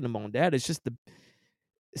 Nobody's knocking him on that. It's just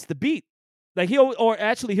it's the beat. Like he'll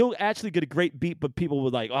actually get a great beat, but people were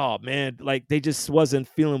like, oh man, like they just wasn't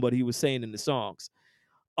feeling what he was saying in the songs.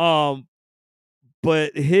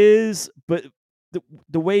 But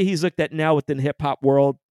the way he's looked at now within hip hop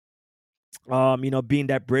world, being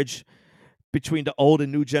that bridge between the old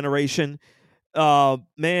and new generation,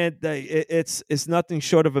 man, it's nothing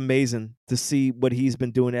short of amazing to see what he's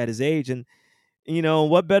been doing at his age. And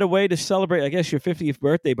what better way to celebrate, I guess, your 50th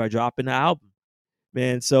birthday by dropping the album,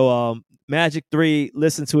 man. So Magic 3,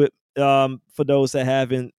 listen to it, for those that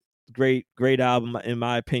haven't. Great album in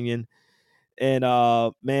my opinion. And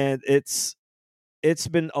man, it's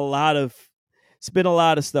been a lot of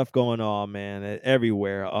stuff going on, man,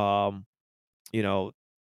 everywhere. The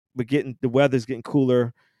weather's getting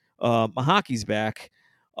cooler. My hockey's back.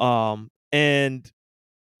 And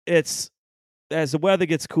it's as the weather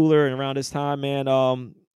gets cooler and around this time, man,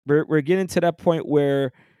 we're getting to that point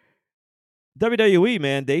where WWE,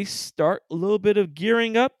 man, they start a little bit of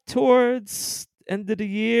gearing up towards end of the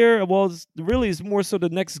year. Well, it's more so the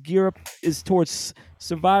next gear up is towards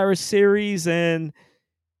Survivor Series, and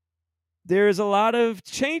there's a lot of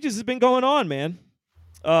changes has been going on, man.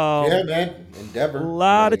 Yeah, man. Endeavor. A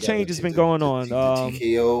lot of They got changes been going on. The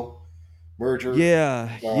TKO merger. Yeah.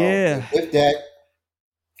 And with that,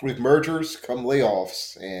 with mergers come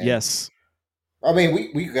layoffs, and Yes. I mean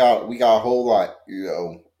we got a whole lot,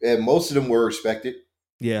 and most of them were expected.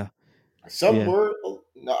 Yeah. Some were.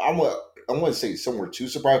 No, I want to say some were too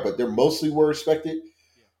surprised, but they're mostly were expected.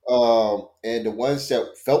 And the ones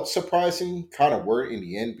that felt surprising kind of were in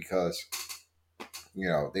the end because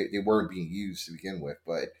they weren't being used to begin with.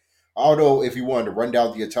 But I don't know if you wanted to run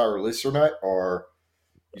down the entire list or not, or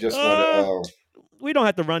you just want to. We don't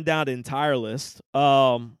have to run down the entire list.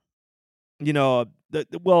 The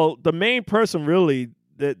main person really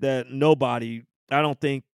that nobody, I don't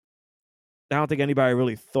think anybody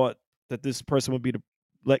really thought that this person would be to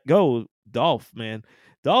let go. Dolph, man,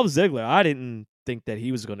 Dolph Ziggler. I didn't think that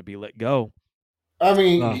he was going to be let go. I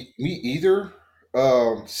mean, me either.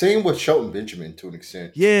 Same with Shelton Benjamin to an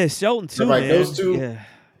extent. Yeah, Shelton too, like man. Those two, yeah.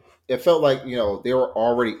 It felt like they were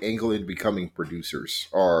already angling becoming producers,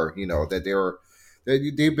 or that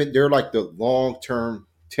they're like the long term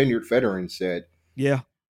tenured veterans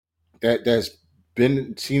that's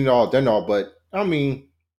been seen it all, done all. But I mean,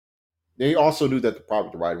 they also knew that the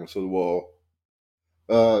product writing was so well.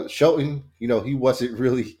 Shelton, he wasn't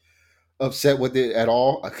really upset with it at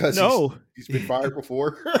all because he's been fired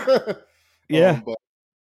before. Yeah, but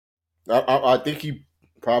I think he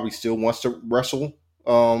probably still wants to wrestle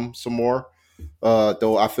some more.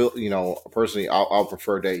 Though I feel, personally, I'll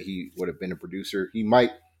prefer that he would have been a producer. He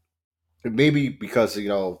might, maybe because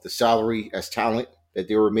the salary as talent that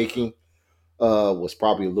they were making was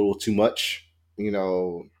probably a little too much. You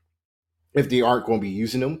know, if they aren't going to be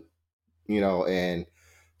using him, and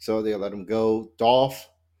so they let him go. Dolph,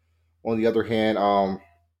 on the other hand,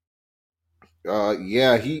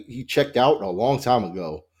 yeah, he checked out a long time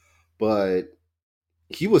ago, but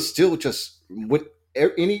he was still just with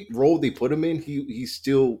any role they put him in, he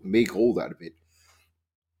still made gold out of it.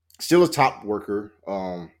 Still a top worker.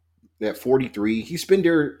 At 43, he's been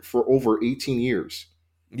there for over 18 years.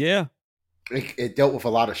 Yeah. It dealt with a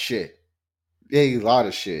lot of shit, a lot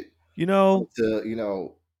of shit. You know,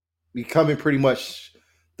 To becoming pretty much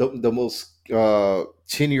the most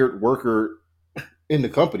tenured worker in the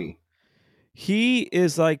company. he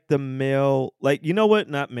is like the male, like, you know what?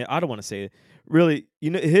 Not male. I don't want to say it. Really,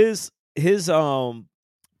 his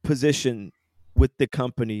position with the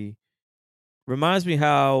company reminds me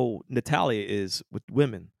how Natalia is with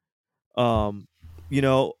women. Um,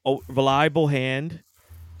 a reliable hand.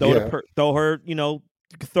 Yeah, Throw her. You can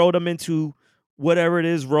throw them into whatever it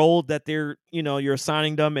is role that you're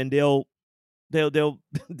assigning them, and they'll they'll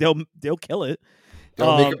kill it.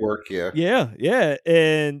 they'll make Um, it work. Yeah, yeah, yeah,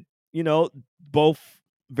 and both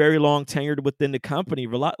very long tenured within the company.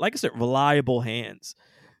 Like I said, reliable hands.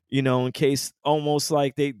 In case almost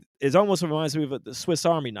like it almost reminds me of the Swiss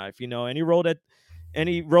Army knife. Any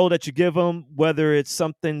role that you give them, whether it's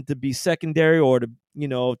something to be secondary or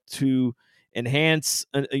to enhance,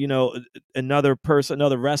 another person,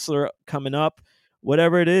 another wrestler coming up,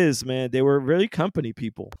 whatever it is, man, they were really company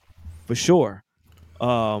people for sure.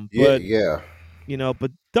 yeah, But yeah.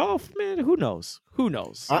 but Dolph, man, who knows? Who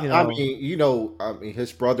knows? I mean,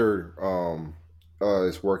 his brother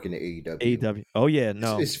is working at AEW. AEW. Oh yeah, It's,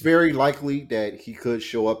 no. it's very likely that he could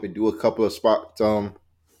show up and do a couple of spots.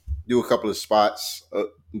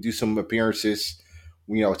 Do some appearances.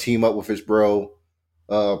 Team up with his bro.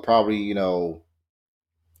 Probably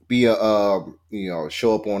be a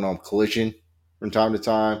show up on Collision from time to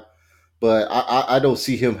time. But I don't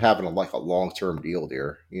see him having a long term deal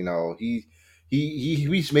there.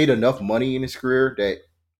 He's made enough money in his career that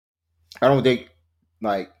I don't think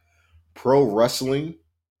like pro wrestling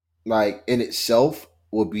in itself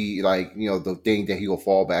will be the thing that he will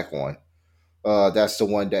fall back on. That's the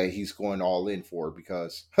one that he's going all in for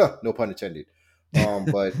because no pun intended.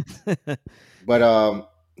 But but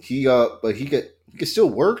he could still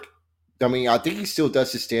work. I mean, I think he still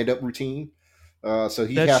does his stand up routine. So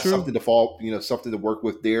he That's has true. something to fall, something to work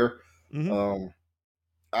with there. Hmm. Um,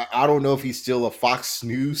 I don't know if he's still a Fox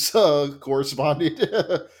News correspondent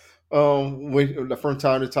from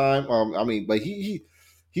time to time. I mean, but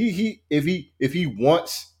if he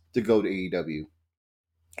wants to go to AEW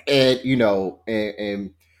and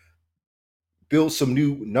and build some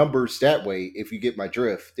new numbers that way, if you get my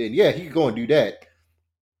drift, then yeah, he can go and do that.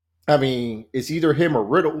 I mean, it's either him or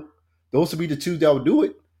Riddle. Those would be the two that would do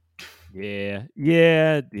it. Yeah,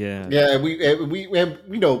 yeah, yeah. Yeah, we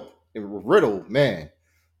know Riddle, man.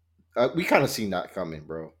 We kind of seen that coming,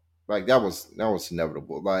 bro. Like that was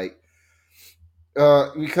inevitable. Like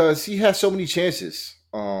because he has so many chances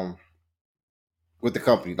with the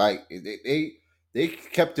company. Like they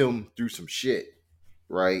kept him through some shit,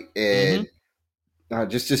 right? Hmm. And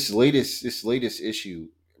just this latest issue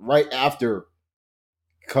right after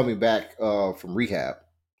coming back from rehab.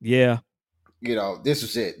 Yeah, This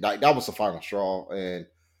was it. Like that was the final straw, and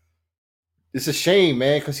it's a shame,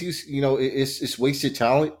 man, because he's it's wasted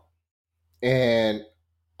talent, and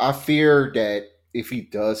I fear that if he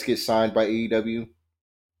does get signed by AEW,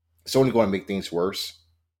 it's only going to make things worse.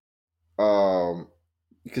 Um,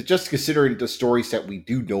 because just considering the stories that we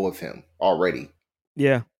do know of him already,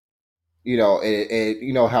 yeah. and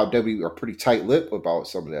you know how W are pretty tight lipped about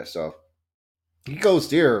some of that stuff. He goes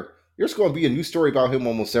there. There's going to be a new story about him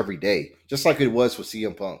almost every day, just like it was with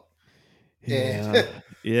CM Punk. And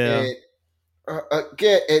Yeah, yeah, and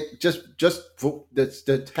again, just for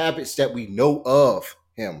the habits that we know of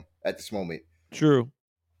him at this moment, true.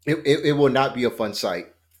 it will not be a fun sight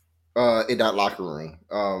in that locker room.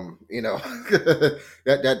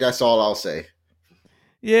 That's all I'll say.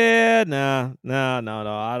 Yeah, nah, nah, no,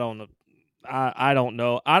 no. I don't know. I don't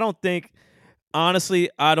know. I don't think, honestly,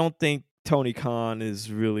 I don't think Tony Khan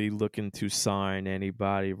is really looking to sign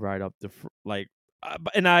anybody right up the like.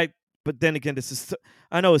 But then again,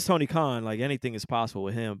 I know it's Tony Khan. Like anything is possible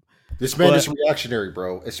with him. This man But is reactionary,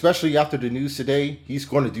 bro. Especially after the news today, he's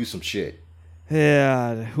going to do some shit.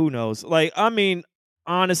 yeah, who knows? Like, I mean,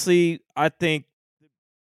 honestly, I think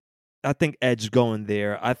Edge going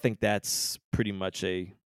there. I think that's pretty much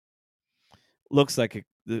looks like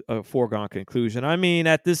a foregone conclusion. I mean,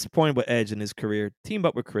 at this point with Edge in his career, team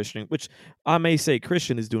up with Christian, which I may say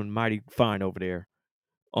Christian is doing mighty fine over there.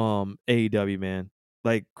 AEW, man.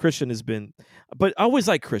 Like Christian has been, but I always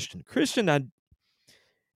like Christian. Christian,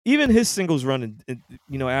 even his singles run,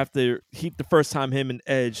 after the first time him and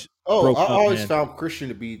Edge Oh, broke I up, always man. found Christian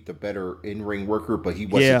to be the better in-ring worker, but he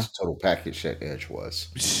wasn't Yeah, the total package that Edge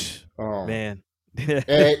was. Um, man.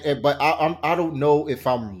 but I don't know if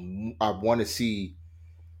I want to see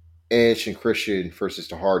Edge and Christian versus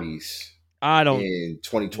the Hardys I don't. in No,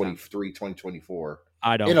 2023, 2024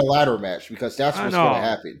 I in don't. a ladder match because that's I what's going to know.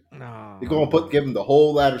 happen. They're going to No. give him the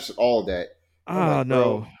whole ladder, all that. I'm Oh like, bro,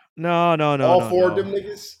 no. No, no, no, all no, four of no. them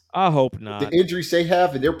niggas, I hope with the not. injuries they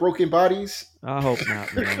have and their broken bodies. I hope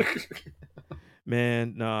not, man.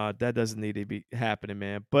 Man, no, that doesn't need to be happening,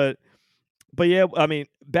 man. But yeah, I mean,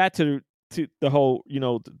 back to the whole,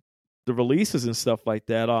 the releases and stuff like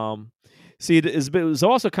that. See, it was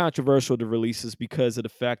also controversial, the releases, because of the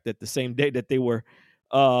fact that the same day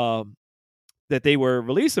um, that they were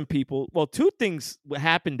releasing people. Well, two things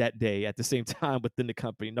happened that day at the same time within the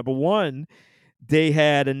company. Number one, they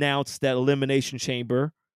had announced that Elimination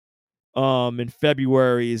Chamber in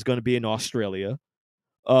February is going to be in Australia.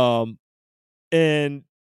 Um, and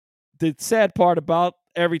the sad part about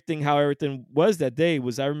how everything was that day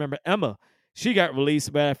was, I remember Emma, she got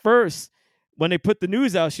released, but at first when they put the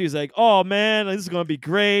news out, she was like, "Oh man, this is gonna be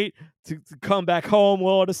great to come back home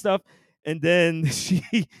with all this stuff," and then she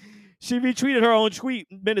retweeted her own tweet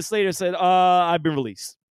minutes later, said, I've been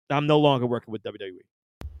released. I'm no longer working with WWE."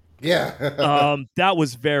 Yeah. That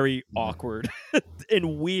was very awkward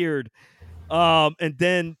and weird. And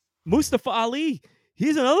then Mustafa Ali,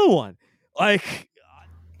 he's another one. Like,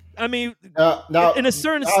 I mean, in Now, a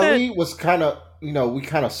certain extent, Ali was kind of, we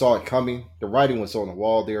kind of saw it coming. The writing was on the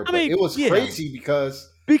wall there, I but mean, it was yeah, crazy because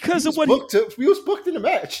because of what he. he was booked in the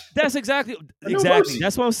match. That's exactly No mercy.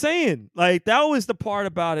 That's what I'm saying. Like, that was the part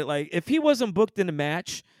about it. Like, if he wasn't booked in the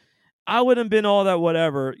match, I wouldn't have been all that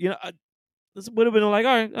whatever. This would have been like,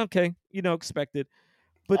 all right, okay, expected.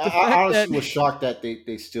 But the I fact that honestly was shocked that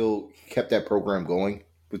they still kept that program going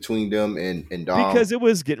between them and Dom. because it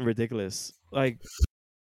was getting ridiculous. Like,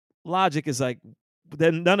 logic is like,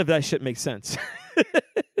 then none of that shit makes sense.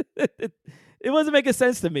 It wasn't making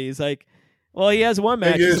sense to me. It's like, well, he has one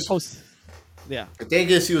match. He's supposed. Yeah. The thing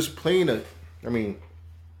is, he was playing he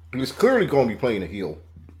was clearly going to be playing a heel.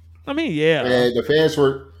 I mean, yeah. And the fans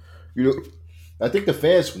were, I think the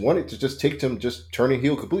fans wanted to just take him, just turning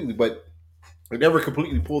heel completely, but they never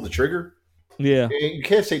completely pulled the trigger. Yeah. And you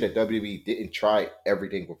can't say that WWE didn't try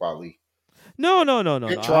everything with Ali. No.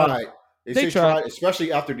 They tried. They tried.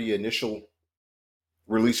 especially after the initial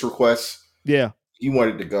release request. Yeah. He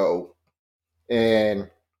wanted to go. And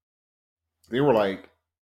they were like,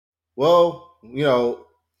 well,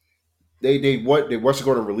 they wasn't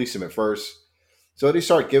going to release him at first. So they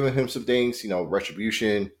started giving him some things,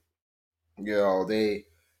 retribution. They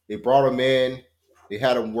brought him in. They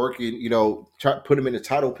had him working, put him in the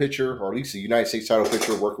title picture, or at least the United States title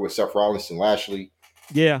picture, working with Seth Rollins and Lashley.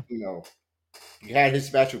 Yeah. He had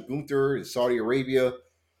his match with Gunther in Saudi Arabia.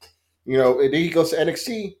 And then he goes to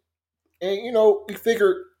NXT. And, we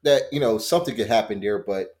figured that, something could happen there,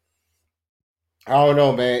 but I don't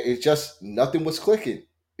know, man. It's just nothing was clicking.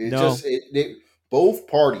 Both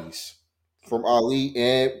parties, from Ali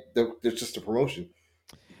and just the promotion,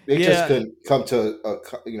 they just couldn't come to a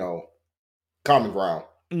common ground.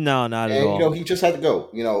 No, not at all. He just had to go.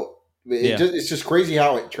 It's just crazy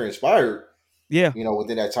how it transpired. Yeah.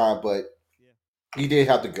 Within that time, but he did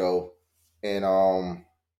have to go, and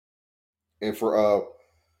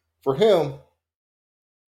for him,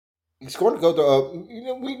 he's going to go to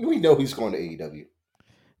we know he's going to AEW.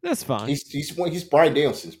 That's fine. He's Bryan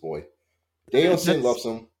Danielson's boy. Danielson loves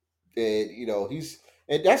him, and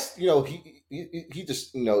and that's he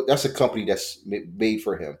just that's a company that's made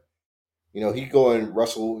for him. He go and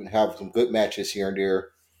wrestle and have some good matches here and there.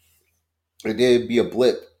 And then be a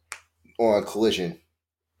blip on Collision,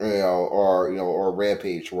 or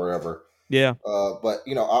Rampage or whatever. Yeah. But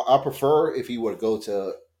I prefer if he would go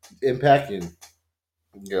to Impact and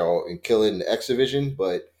and kill it in the X Division,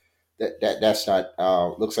 but that's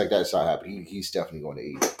not looks like that's not happening. He's definitely going to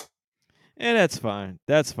eat. And that's fine.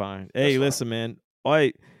 That's fine. Hey, listen, man.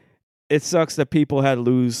 It sucks that people had to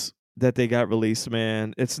lose, that they got released,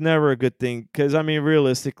 man. It's never a good thing because, I mean,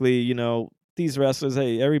 realistically, these wrestlers,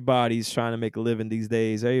 hey, everybody's trying to make a living these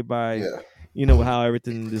days. Everybody, how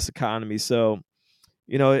everything in this economy. So,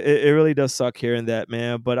 it really does suck hearing that,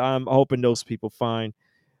 man. But I'm hoping those people find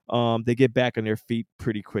they get back on their feet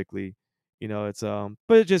pretty quickly. But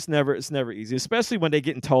it's never easy, especially when they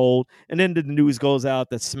getting told, and then the news goes out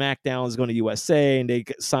that SmackDown is going to USA and they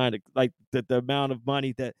signed like the amount of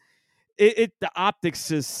money that the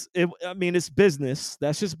optics is I mean, it's business.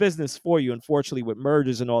 That's just business for you, unfortunately, with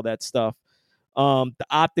mergers and all that stuff. The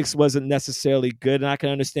optics wasn't necessarily good, and I can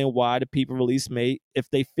understand why the people release mate. If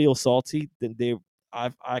they feel salty, then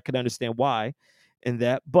I can understand why in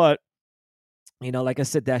that. But like I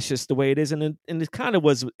said, that's just the way it is, and it kind of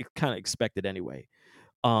was kind of expected anyway.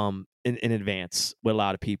 In advance, with a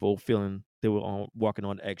lot of people feeling they were walking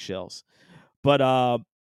on eggshells. But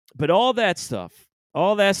all that stuff,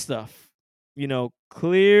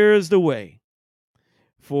 clears the way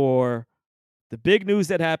for the big news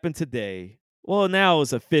that happened today. Well, now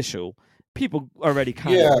it's official. People already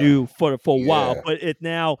kind of Yeah, knew for a while, yeah. but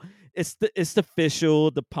it's the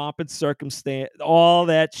official, the pomp and circumstance, all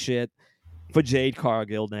that shit for Jade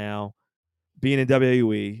Cargill now being in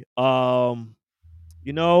WWE.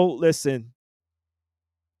 Listen,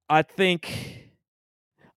 I think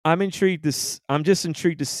I'm just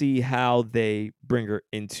intrigued to see how they bring her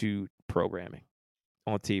into programming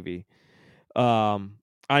on TV. Um,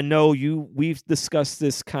 I know we've discussed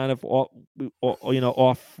this kind of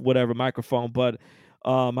off whatever microphone, but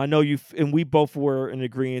I know and we both were in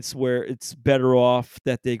agreement where it's better off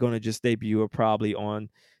that they're going to just debut her probably on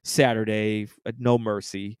Saturday at No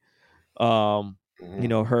Mercy. Um, Hmm.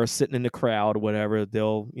 her sitting in the crowd or whatever,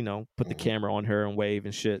 they'll put the Hmm. camera on her and wave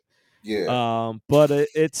and shit. Yeah. But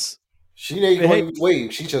it's She ain't hey, going to be waiting.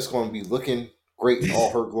 She's just going to be looking great in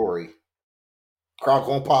all her glory. Crowd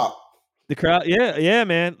going to pop. the crowd, yeah,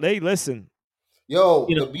 man. Hey, listen, Yo,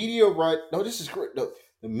 you know, the media run. No, this is great. The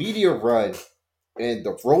media run and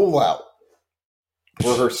the rollout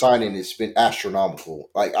for her signing has been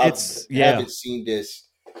astronomical. Like I yeah. haven't seen this,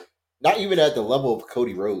 not even at the level of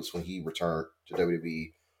Cody Rhodes when he returned to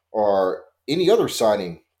WWE, or any other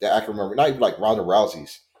signing that I can remember. Not even like Ronda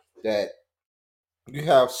Rousey's. That you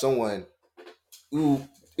have someone who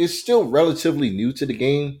is still relatively new to the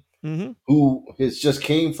game, Mm-hmm. who has just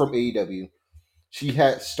came from AEW. She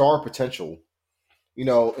had star potential.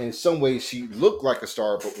 In some ways she looked like a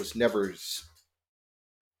star, but was never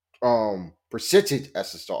presented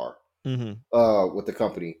as a star Mm-hmm. with the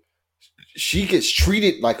company. She gets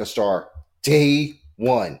treated like a star day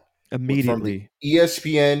one, from the Immediately.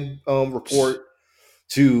 ESPN report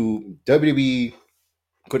to WWE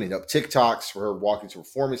putting up TikToks for her walking to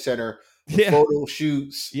Performance Center, the Yeah. photo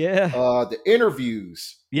shoots, Yeah. the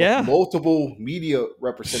interviews with Yeah. multiple media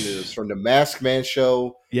representatives from the Mask Man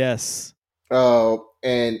show, Yes.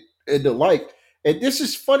 and the like. And this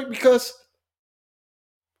is funny because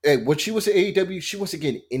when she was at AEW, she wasn't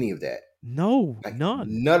getting any of that, No, like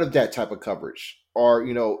none. none of that type of coverage or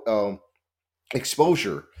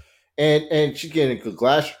exposure, and she's getting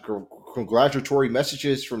congratulatory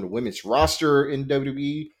messages from the women's roster in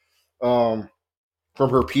WWE, from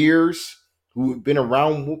her peers who have been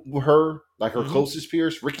around with her, like her Mm-hmm. closest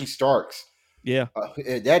peers. Ricky Starks, Yeah.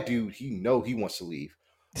 and that dude, he wants to leave.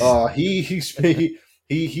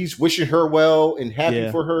 He's wishing her well and happy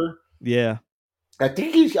Yeah. for her. Yeah. I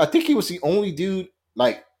think he was the only dude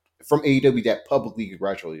like from AEW that publicly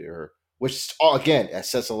congratulated her, which again that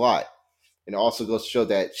says a lot, and it also goes to show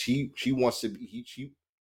that she wants to be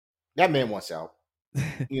that man wants out.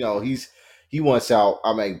 He wants out.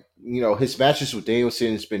 I mean, his matches with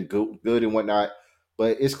Danielson has been good and whatnot,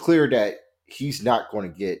 but it's clear that he's not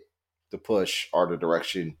going to get the push or the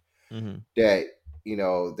direction Mm-hmm. that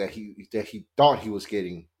that he thought he was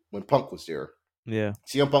getting when Punk was there. Yeah.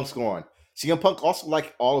 CM Punk's gone. CM Punk also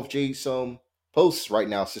like all of Jay's posts right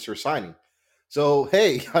now since her signing. So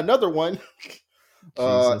hey, another one.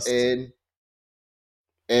 Uh, Jesus.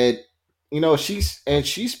 and and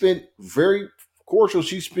she's been very cordial.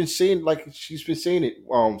 She's been saying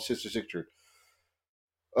it Sister Signature.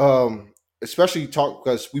 Especially talk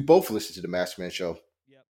because we both listen to the Masked Man show,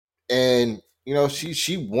 Yep. and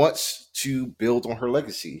she wants to build on her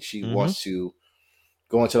legacy. She Mm-hmm. wants to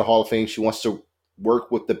go into the Hall of Fame. She wants to work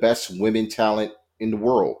with the best women talent in the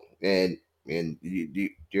world, and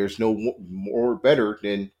there's no more better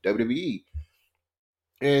than WWE.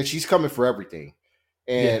 And she's coming for everything.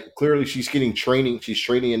 Yeah. And clearly, she's getting training. She's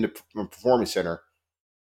training in the performance center.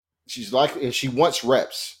 She's like, and she wants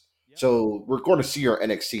reps. Yep. So we're going to see her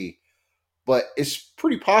NXT. But it's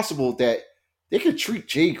pretty possible that they could treat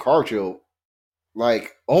Jade Cargill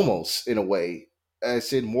like almost in a way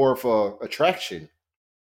as in more of a attraction,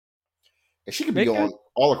 and she could They be could. on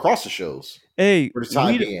all across the shows Hey, for the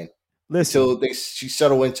time being listen. until she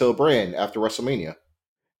settle into a brand after WrestleMania.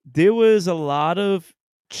 There was a lot of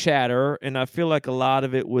chatter, and I feel like a lot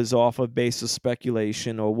of it was off of base of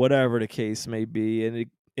speculation or whatever the case may be.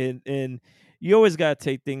 And you always got to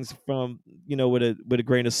take things from with a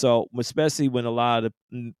grain of salt, especially when a lot of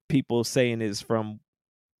people saying is from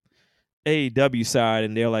AEW side,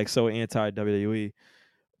 and they're like so anti WWE.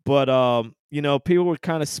 But people were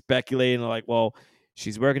kind of speculating like, well,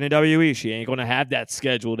 she's working in WWE, she ain't gonna have that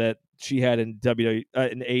schedule that she had in in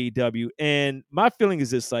AEW. And my feeling is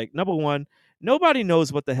this: like, number one, nobody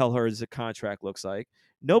knows what the hell her contract looks like.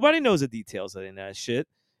 Nobody knows the details of that shit.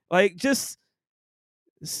 Like, just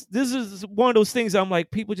this is one of those things I'm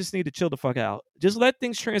like, people just need to chill the fuck out. Just let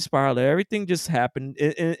things transpire. Let everything just happen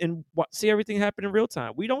and see everything happen in real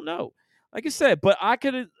time. We don't know. Like I said, but I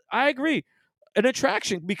agree. An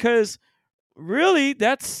attraction, because really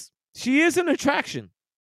she is an attraction.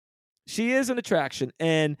 She is an attraction.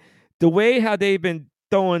 And the way how they've been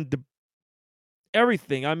throwing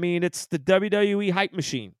everything, I mean, it's the WWE hype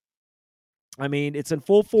machine. I mean, it's in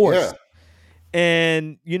full force. Yeah.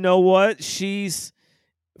 And you know what?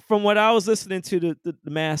 From what I was listening to the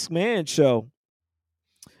Masked Man show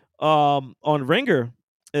on Ringer,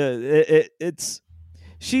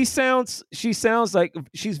 she sounds like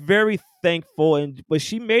she's very thankful, but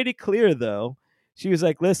she made it clear though. She was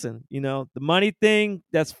like, "Listen, the money thing,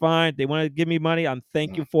 that's fine. They want to give me money. I'm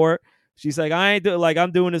thank you for it." She's like, "I ain't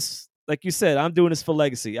I'm doing this, like you said, I'm doing this for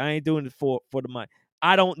legacy. I ain't doing it for the money.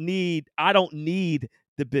 I don't need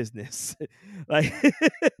the business." Like,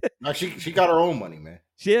 Like she got her own money, man.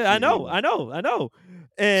 yeah, I know.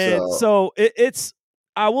 And so it's.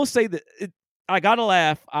 I will say that I got a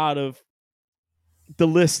laugh out of the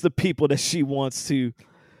list of people that she wants to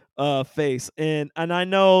face, and I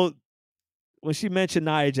know when she mentioned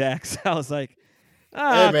Nia Jax, I was like,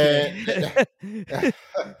 hey man,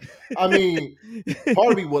 I mean,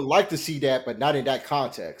 part of me would like to see that, but not in that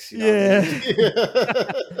context. Yeah, what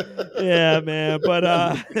I mean? Yeah, man. But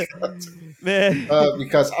man,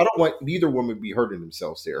 because I don't want neither woman to be hurting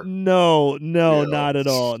themselves there. No, not at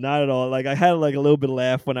all, not at all. Like, I had like a little bit of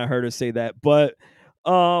laugh when I heard her say that, but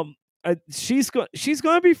she's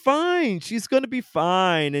gonna be fine. She's gonna be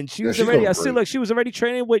fine, and she was already. I see, like, she was already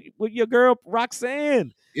training with your girl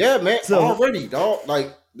Roxanne. Yeah, man, already, dog.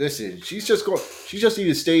 Like, listen, she just need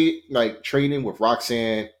to stay like training with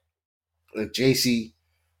Roxanne and JC,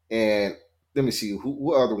 and let me see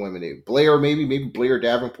who other women there. Blair, maybe Blair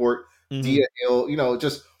Davenport, Dia Hill.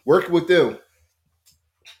 Just working with them,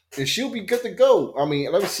 and she'll be good to go. I mean,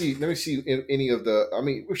 let me see any of the. I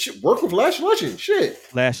mean, work with Lash Legend. Shit,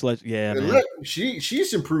 Lash Legend. Yeah, man.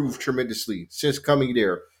 She's improved tremendously since coming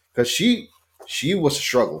there, because she was a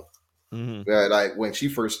struggle. Like when she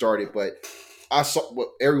first started, but I saw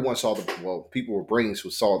everyone saw people were brains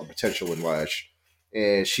who saw the potential in Lash,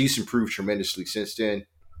 and she's improved tremendously since then.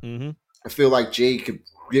 I feel like Jay could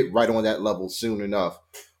get right on that level soon enough,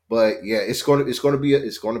 but yeah, it's going to be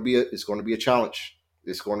a challenge.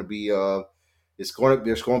 There's going to be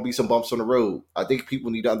some bumps on the road. I think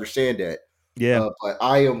people need to understand that. Yeah, but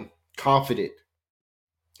I am confident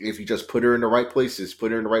if you just put her in the right places,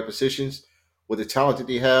 put her in the right positions with the talent that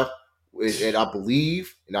they have. And I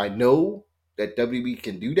believe and I know that WWE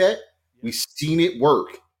can do that. We've seen it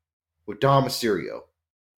work with Dom Mysterio.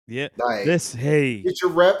 Yeah. Like, get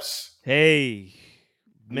your reps. Hey,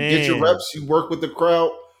 man. Get your reps. You work with the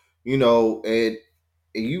crowd, and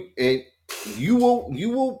you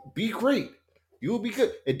will be great. You will be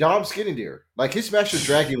good. And Dom's getting there. Like, his match with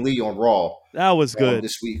Dragon Lee on Raw. That was good.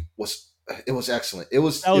 This week was excellent. It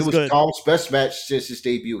was good. Dom's best match since his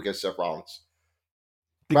debut against Seth Rollins.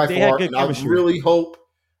 By far, and I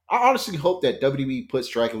honestly hope that WWE puts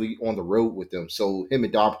Dragon Lee on the road with them, so him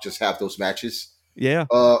and Dom just have those matches. Yeah,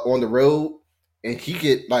 on the road, and he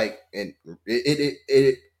get and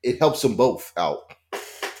it helps them both out,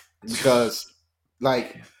 because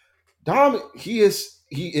like Dom, he is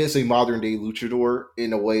a modern day luchador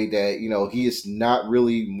in a way that he is not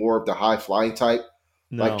really more of the high flying type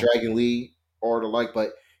like Dragon Lee or the like,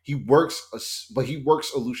 but he works a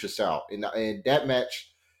lucha style, and that match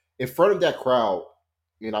in front of that crowd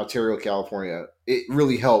in Ontario, California, it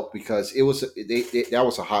really helped because that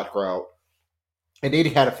was a hot crowd, and they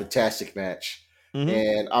had a fantastic match.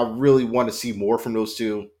 And I really want to see more from those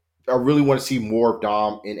two. I really want to see more of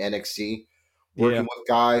Dom in NXT, working with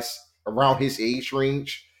guys around his age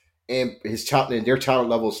range, and his talent, and their talent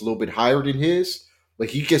level is a little bit higher than his,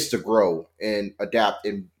 but he gets to grow and adapt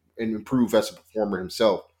and improve as a performer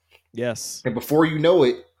himself. Yes. And before you know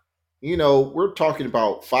it, we're talking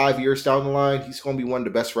about 5 years down the line, he's going to be one of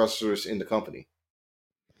the best wrestlers in the company.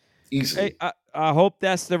 Easily. Hey, I hope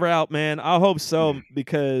that's the route, man. I hope so,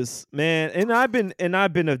 because, man, and I've been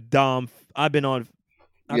a Dom. I've been a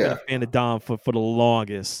fan of Dom for the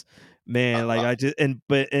longest, man. Like, I just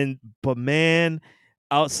but man,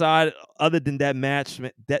 outside, other than that match,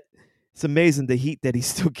 man, that it's amazing the heat that he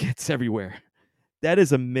still gets everywhere. That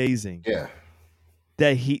is amazing. Yeah.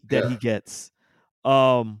 that he Yeah. gets.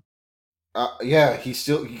 Um, Yeah, he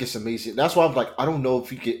gets amazing. That's why I'm like, I don't know if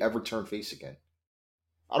he could ever turn face again.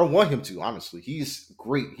 I don't want him to, honestly. He's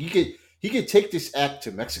great. He could take this act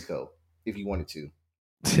to Mexico if he wanted to.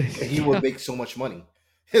 And he yeah, would make so much money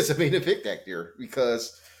as a main event actor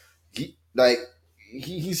because he like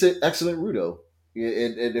he's an excellent Rudo.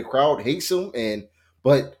 And the crowd hates him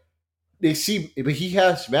but they see but he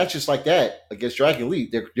has matches like that against Dragon Lee.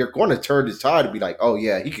 They're going to turn the tide and be like, oh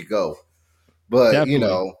yeah, he could go. But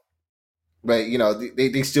definitely.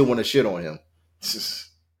 they still want to shit on him.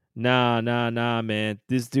 Nah, man.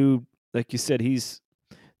 This dude, like you said,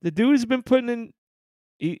 the dude has been putting in.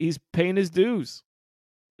 He's paying his dues.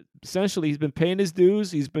 Essentially, he's been paying his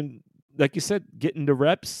dues. He's been, like you said, getting the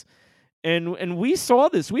reps. And we saw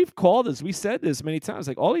this. We've called this. We said this many times.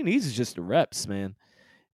 Like all he needs is just the reps, man.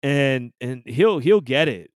 And he'll get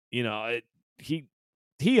it. He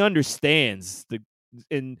he understands the.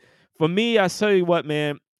 And for me, I tell you what,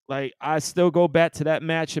 man. Like I still go back to that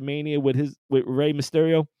match at Mania with Rey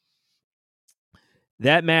Mysterio.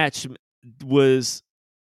 That match was,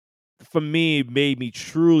 for me, made me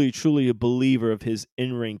truly a believer of his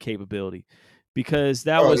in-ring capability, because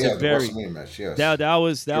that Oh was a yeah, the very WrestleMania match. Yes,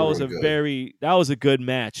 that was really a good. good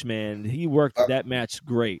match, man. He worked Uh, that match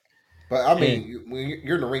great. but I And mean, when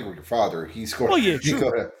you're in the ring with your father, he's going oh yeah, he's true.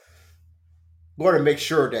 going to make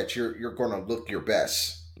sure that you're going to look your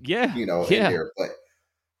best, Yeah, in yeah. there. But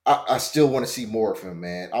I still want to see more of him,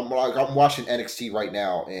 man. I'm watching NXT right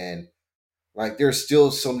now, and like there's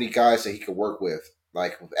still so many guys that he could work with,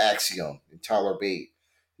 like with Axiom and Tyler Bate.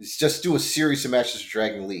 It's just do a series of matches with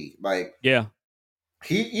Dragon Lee. Like Yeah.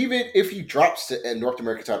 he even if he drops the North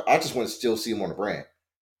American title, I just want to still see him on the brand.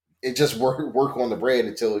 It just work on the brand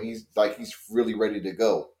until he's really ready to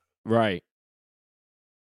go. Right.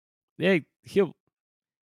 Yeah,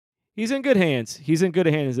 he's in good hands. He's in good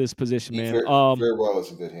hands in this position, He man. very well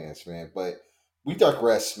is in good hands, man. But we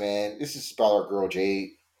digress, man. This is about our girl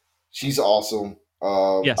Jade. She's awesome.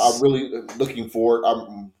 I'm Yes. really looking forward.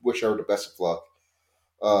 I'm wishing her the best of luck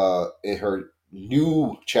in her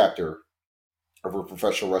new chapter of her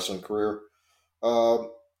professional wrestling career.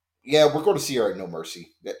 Um, yeah, we're going to see her at No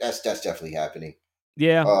Mercy. That's definitely happening.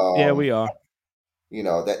 Yeah. Yeah, Um, we are.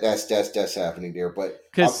 that's happening there. But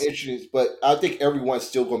I'm Cuz interested. But I think everyone's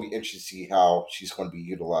still going to be interested to see how she's going to be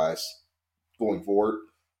utilized going forward.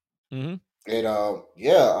 mhm. And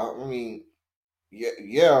yeah, I mean,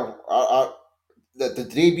 yeah. The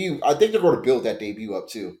debut. I think they're going to build that debut up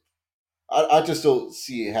too. I just don't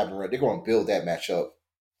see it happening right. They're going to build that match up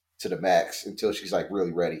to the max until she's like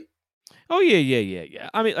really ready. Oh yeah.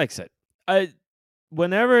 I mean, like I said, I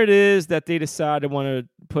whenever it is that they decide to want to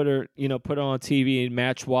put her on TV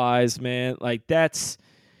match wise, man, like that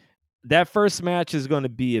first match is going to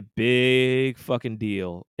be a big fucking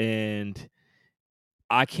deal. And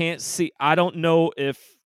I don't know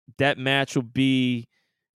if that match will be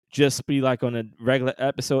like on a regular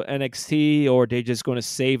episode NXT, or they just going to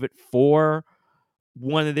save it for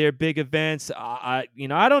one of their big events. I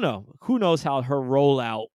don't know. Who knows how her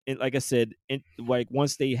rollout, and like I said, like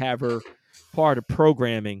once they have her part of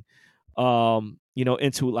programming,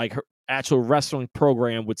 into like her actual wrestling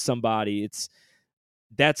program with somebody.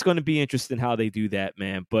 That's going to be interesting how they do that,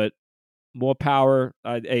 man. But more power.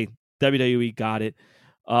 Hey, WWE got it.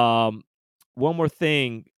 Um, One more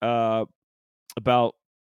thing about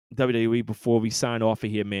WWE before we sign off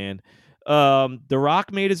of here, man. The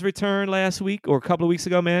Rock made his return last week or a couple of weeks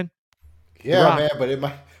ago, man. The Yeah, Rock. man, but it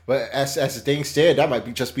might. But as the thing stand, that might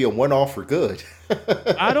be just be a one off for good.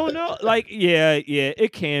 I don't know. Like, yeah,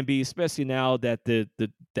 it can be, especially now that the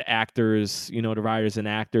actors, the writers and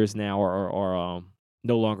actors now are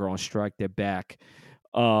no longer on strike. They're back.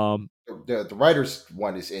 Um, The writers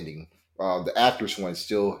one is ending. The actors one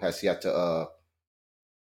still has yet to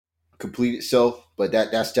complete itself, but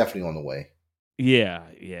that's definitely on the way. yeah.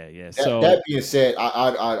 That So being said,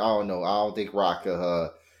 I don't know. I don't think Rock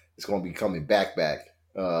is going to be coming back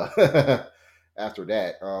uh, after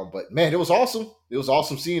that. But man, it was awesome. It was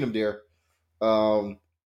awesome seeing him there. Um,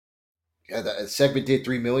 yeah, the segment did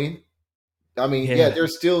 3 million. I mean, yeah, yeah.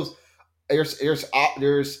 there's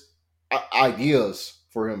ideas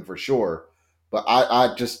for him for sure, but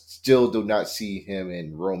I just still do not see him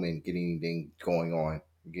and Roman getting anything going on,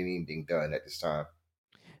 getting anything done at this time.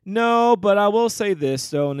 No, but I will say this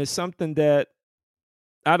though, and it's something that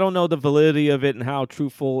I don't know the validity of it and how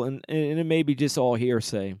truthful, and it may be just all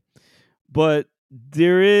hearsay. But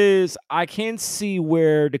I can see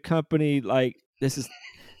where the company, like, this is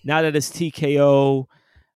now that it's TKO.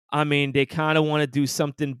 I mean, they kind of want to do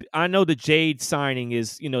something. I know the Jade signing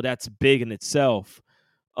is, that's big in itself,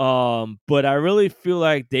 But I really feel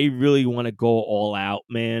like they really want to go all out,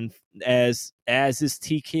 man. As this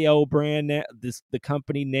TKO brand, the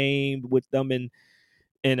company named with them in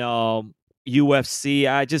UFC,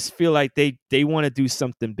 I just feel like they want to do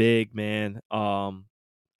something big, man.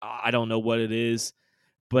 I don't know what it is,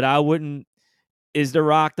 but I wouldn't. Is The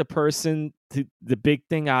Rock the person to the big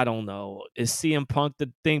thing? I don't know. Is CM Punk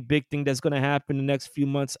the big thing that's going to happen in the next few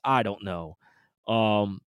months? I don't know.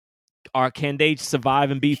 Um, can they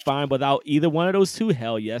survive and be fine without either one of those two?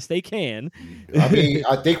 Hell yes, they can. I mean,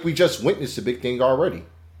 I think we just witnessed a big thing already.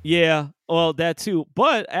 Yeah, well, that too.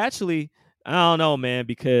 But actually, I don't know, man,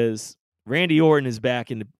 because Randy Orton is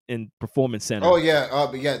back in Performance Oh Center. yeah,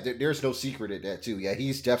 but yeah, there's no secret at that too. Yeah,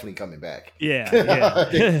 he's definitely coming back. Yeah, I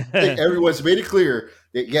think yeah, everyone's made it clear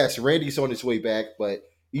that yes, Randy's on his way back, but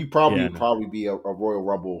he yeah, man. probably be a Royal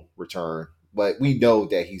Rumble return. But we know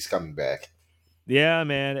that he's coming back. Yeah,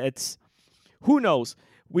 man. It's who knows.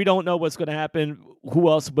 We don't know what's going to happen. Who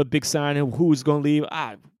else but Big Sign? Who's going to leave?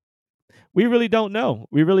 We really don't know.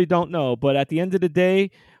 We really don't know. But at the end of the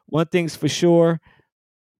day, one thing's for sure: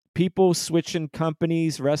 people switching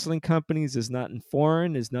companies, wrestling companies, is nothing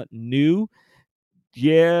foreign, is nothing new.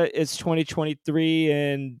 Yeah, it's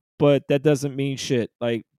 2023, but that doesn't mean shit.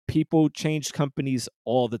 Like people change companies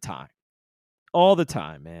all the time,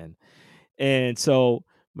 man. And so,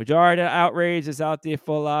 majority of the outrage is out there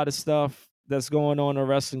for a lot of stuff that's going on in the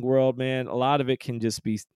wrestling world, man. A lot of it can just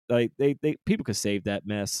be like they people could save that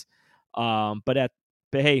mess. But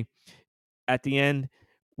hey, at the end,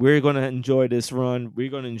 we're gonna enjoy this run. We're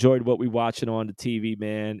gonna enjoy what we're watching on the TV,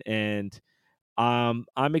 man. And I'm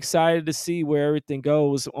excited to see where everything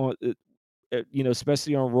goes on.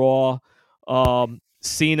 Especially on Raw.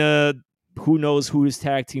 Cena, who knows who his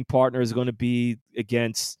tag team partner is going to be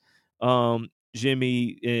against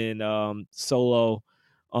Jimmy and Solo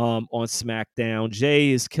on SmackDown. Jay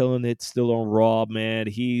is killing it still on Raw, man.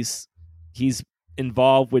 He's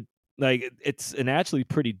involved with it's an actually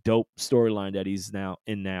pretty dope storyline that he's now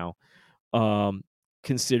in now. Um,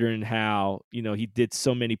 Considering how he did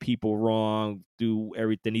so many people wrong, do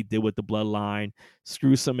everything he did with the bloodline,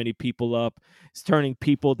 screw so many people up. It's turning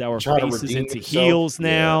people that were Trying to faces redeem into himself. heels Yeah,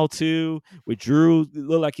 now too. With Drew, it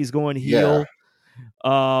look like he's going yeah.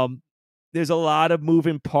 heel. There's a lot of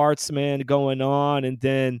moving parts, man, going on, and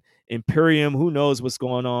then Imperium. Who knows what's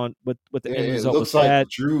going on? What the end It result with looks like that?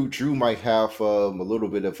 Drew might have a little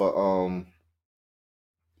bit of a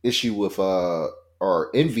issue with or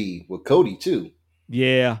envy with Cody too,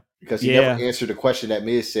 Yeah, because he never yeah. answered the question that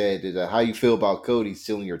Miz said, "How you feel about Cody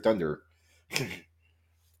stealing your thunder?"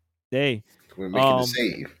 Hey, We're making the um,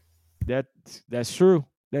 save. That that's true.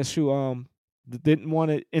 That's true. Didn't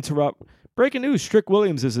want to interrupt. Breaking news: Strick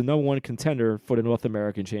Williams is the number one contender for the North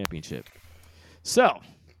American Championship. So,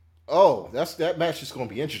 Oh, that match is going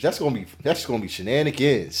to be interesting. That's going to be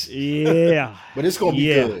shenanigans, yeah, but it's going to be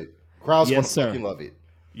yeah, good. Crowd's going yes, to sir. fucking love it.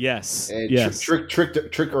 Yes, And yes.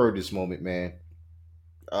 Trick earned this moment, man.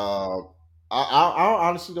 Uh, I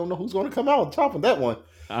honestly don't know who's going to come out on top of that one.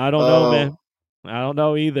 I don't know, Uh, man. I don't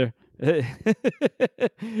know either. But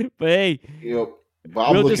hey, but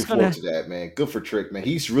I'm we're looking just forward gonna. to that, man. Good for Trick, man.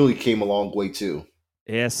 He's really came a long way too.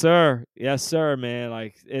 Yes, sir. Yes, sir, man.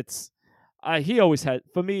 Like it's. He always had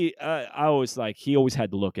for me. I always he always had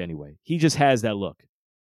the look anyway. He just has that look.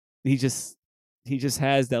 he just he just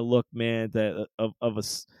has that look, man, that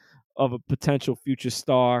of a potential future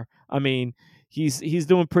star. I mean, he's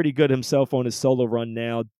doing pretty good himself on his solo run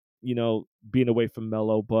now, being away from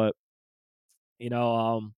Mello, but you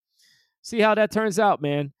know, see how that turns out,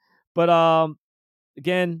 man. But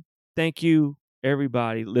again, thank you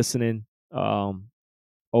everybody listening.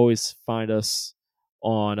 Always find us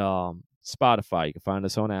on Spotify. You can find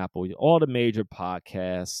us on Apple, all the major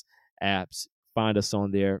podcast apps. Find us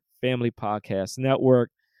on there. Family Podcast Network.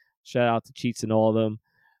 Shout out to Cheats and all of them.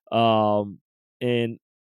 And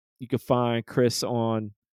you can find Chris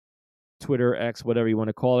on Twitter, X, whatever you want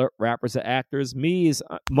to call it. Rappers or actors. Me is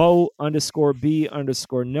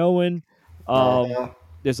Mo_B_Noan. Um, Uh-huh.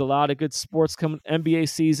 there's a lot of good sports coming. NBA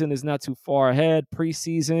season is not too far ahead,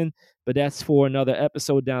 preseason, but that's for another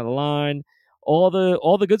episode down the line. All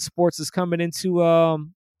the good sports is coming into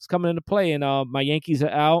play, and my Yankees are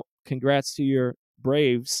out. Congrats to your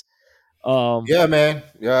Braves. Um, Yeah, man.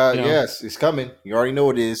 you know, Yes, it's coming. You already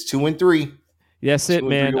know it is 2-3. that's it, 2-3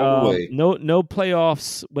 man. all the way. No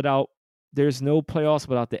playoffs without. There's no playoffs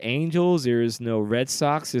without the Angels. There's no Red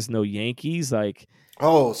Sox. There's no Yankees. Like,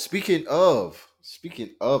 Oh, speaking of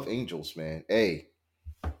Angels, man. Hey,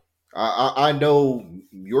 I know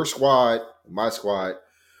your squad, my squad.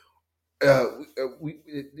 Uh,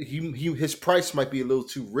 his price might be a little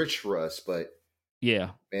too rich for us, but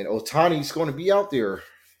Yeah. Man, Otani's going to be out there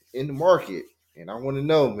in the market, and I want to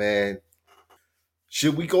know, man,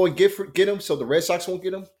 should we go and get him so the Red Sox won't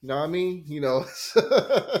get him? You know what I mean? You know,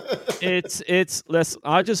 It's let's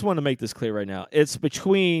I just want to make this clear right now. It's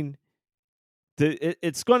between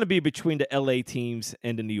it's going to be between the LA teams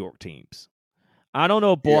and the New York teams. I don't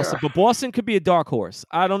know yeah. Boston, but Boston could be a dark horse.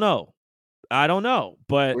 I don't know.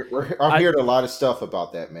 But I'm I hearing a lot of stuff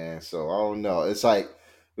about that, man. So I don't know. It's like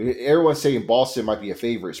everyone's saying Boston might be a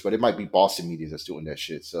favorites, but it might be Boston media that's doing that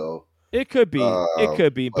shit. So, it could be. It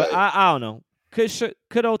could be, but but I don't know. Could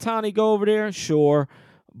Otani go over there? Sure,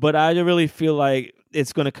 but I really feel like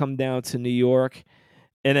it's going to come down to New York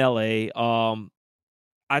and LA.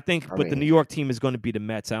 I think, I but the New mean, York team is going to be the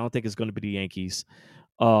Mets. I don't think it's going to be the Yankees.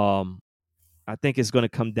 Um, I think it's going to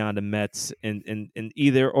come down to Mets and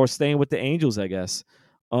either or staying with the Angels, I guess.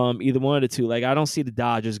 Either one of the two. Like I don't see the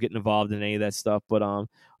Dodgers getting involved in any of that stuff, but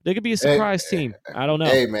they could be a hey, surprise team. I don't know.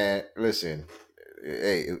 hey, man, listen.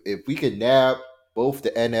 Hey, if we could nab both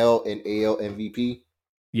the NL and AL MVP,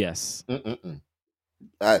 Yes, mm-mm-mm.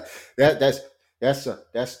 Uh,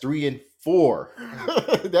 that's 3 and 4.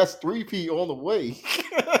 That's 3P on the way.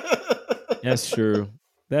 that's true.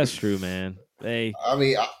 That's true, man. Hey, I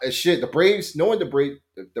mean, shit. The Braves, knowing the Braves,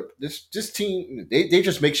 this team, they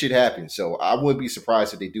just make shit happen. So I wouldn't be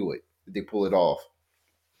surprised if they do it, if they pull it off.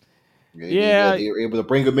 yeah, They're able to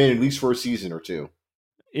bring them in at least for a season or two.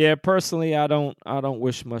 yeah. Personally, I don't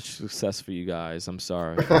wish much success for you guys. I'm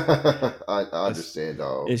sorry. I That's understand,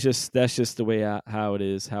 though. it's just that's just the way how it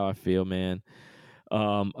is, how I feel, man.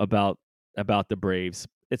 About the Braves.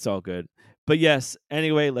 It's all good. But yes,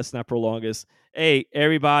 anyway, let's not prolong this. Hey,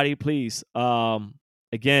 everybody, please.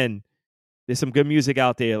 Again, there's some good music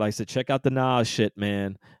out there. Like I said, check out the Nas shit,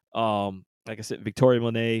 man. Like I said, Victoria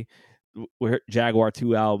Monet, Jaguar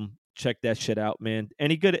 2 album. Check that shit out, man.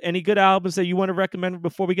 Any good albums that you want to recommend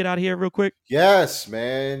before we get out of here real quick? Yes,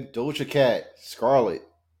 man. Doja Cat, Scarlet.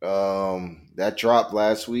 That dropped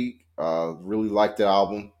last week. Really liked the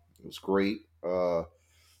album. It was great.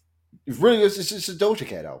 It really is. It's just a Doja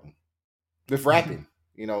Cat album with rapping.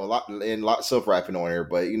 You know, lots of rapping on here.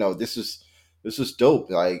 But this is dope.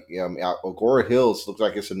 Like, Agora Hills looks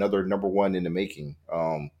like it's another number one in the making.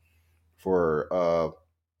 For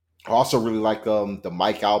I also really like the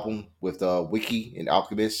Mike album with Wiki and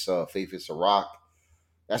Alchemist. Faith is a Rock.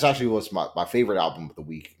 That's actually was my favorite album of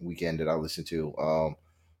the weekend that I listened to.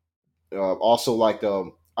 Also like I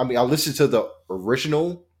listened to the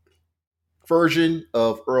original version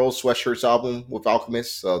of Earl Sweatshirt's album with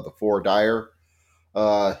Alchemist, the Four Dyer.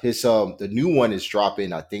 His the new one is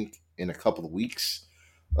dropping, I think, in a couple of weeks.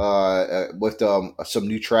 With some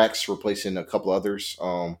new tracks replacing a couple others.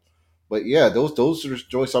 But yeah, those are the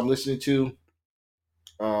joints I'm listening to.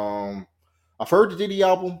 I've heard the Diddy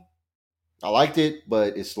album. I liked it,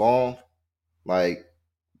 but it's long, like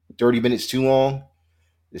 30 minutes too long.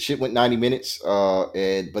 The shit went 90 minutes,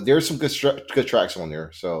 but there's some good tracks on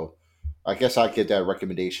there. So I guess I get that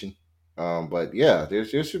recommendation. But yeah,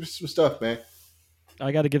 there's some stuff, man.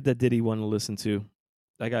 I got to give that Diddy one to listen to.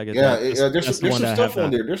 I gotta get Yeah, that. That's, there's the there's one some that I have stuff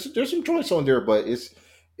on not. there. There's some choice on there, but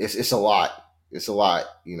it's a lot. It's a lot,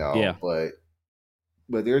 Yeah, but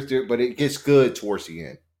it gets good towards the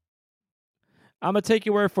end. I'm gonna take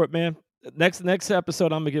your word for it, man. Next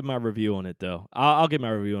episode, I'm gonna give my review on it though. I'll give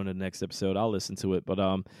my review on the next episode. I'll listen to it. But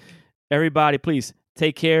everybody, please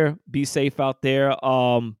take care. Be safe out there.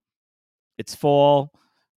 It's fall.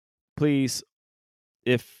 Please,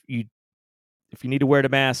 if you need to wear the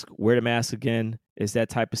mask, wear the mask again. It's that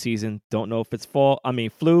type of season. Don't know if it's fall. I mean,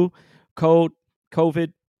 flu, cold,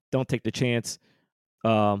 COVID. Don't take the chance.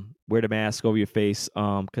 Wear the mask over your face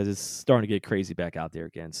because it's starting to get crazy back out there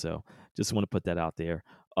again. So just want to put that out there.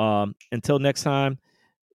 Until next time,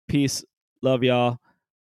 peace, love y'all.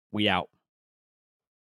 We out.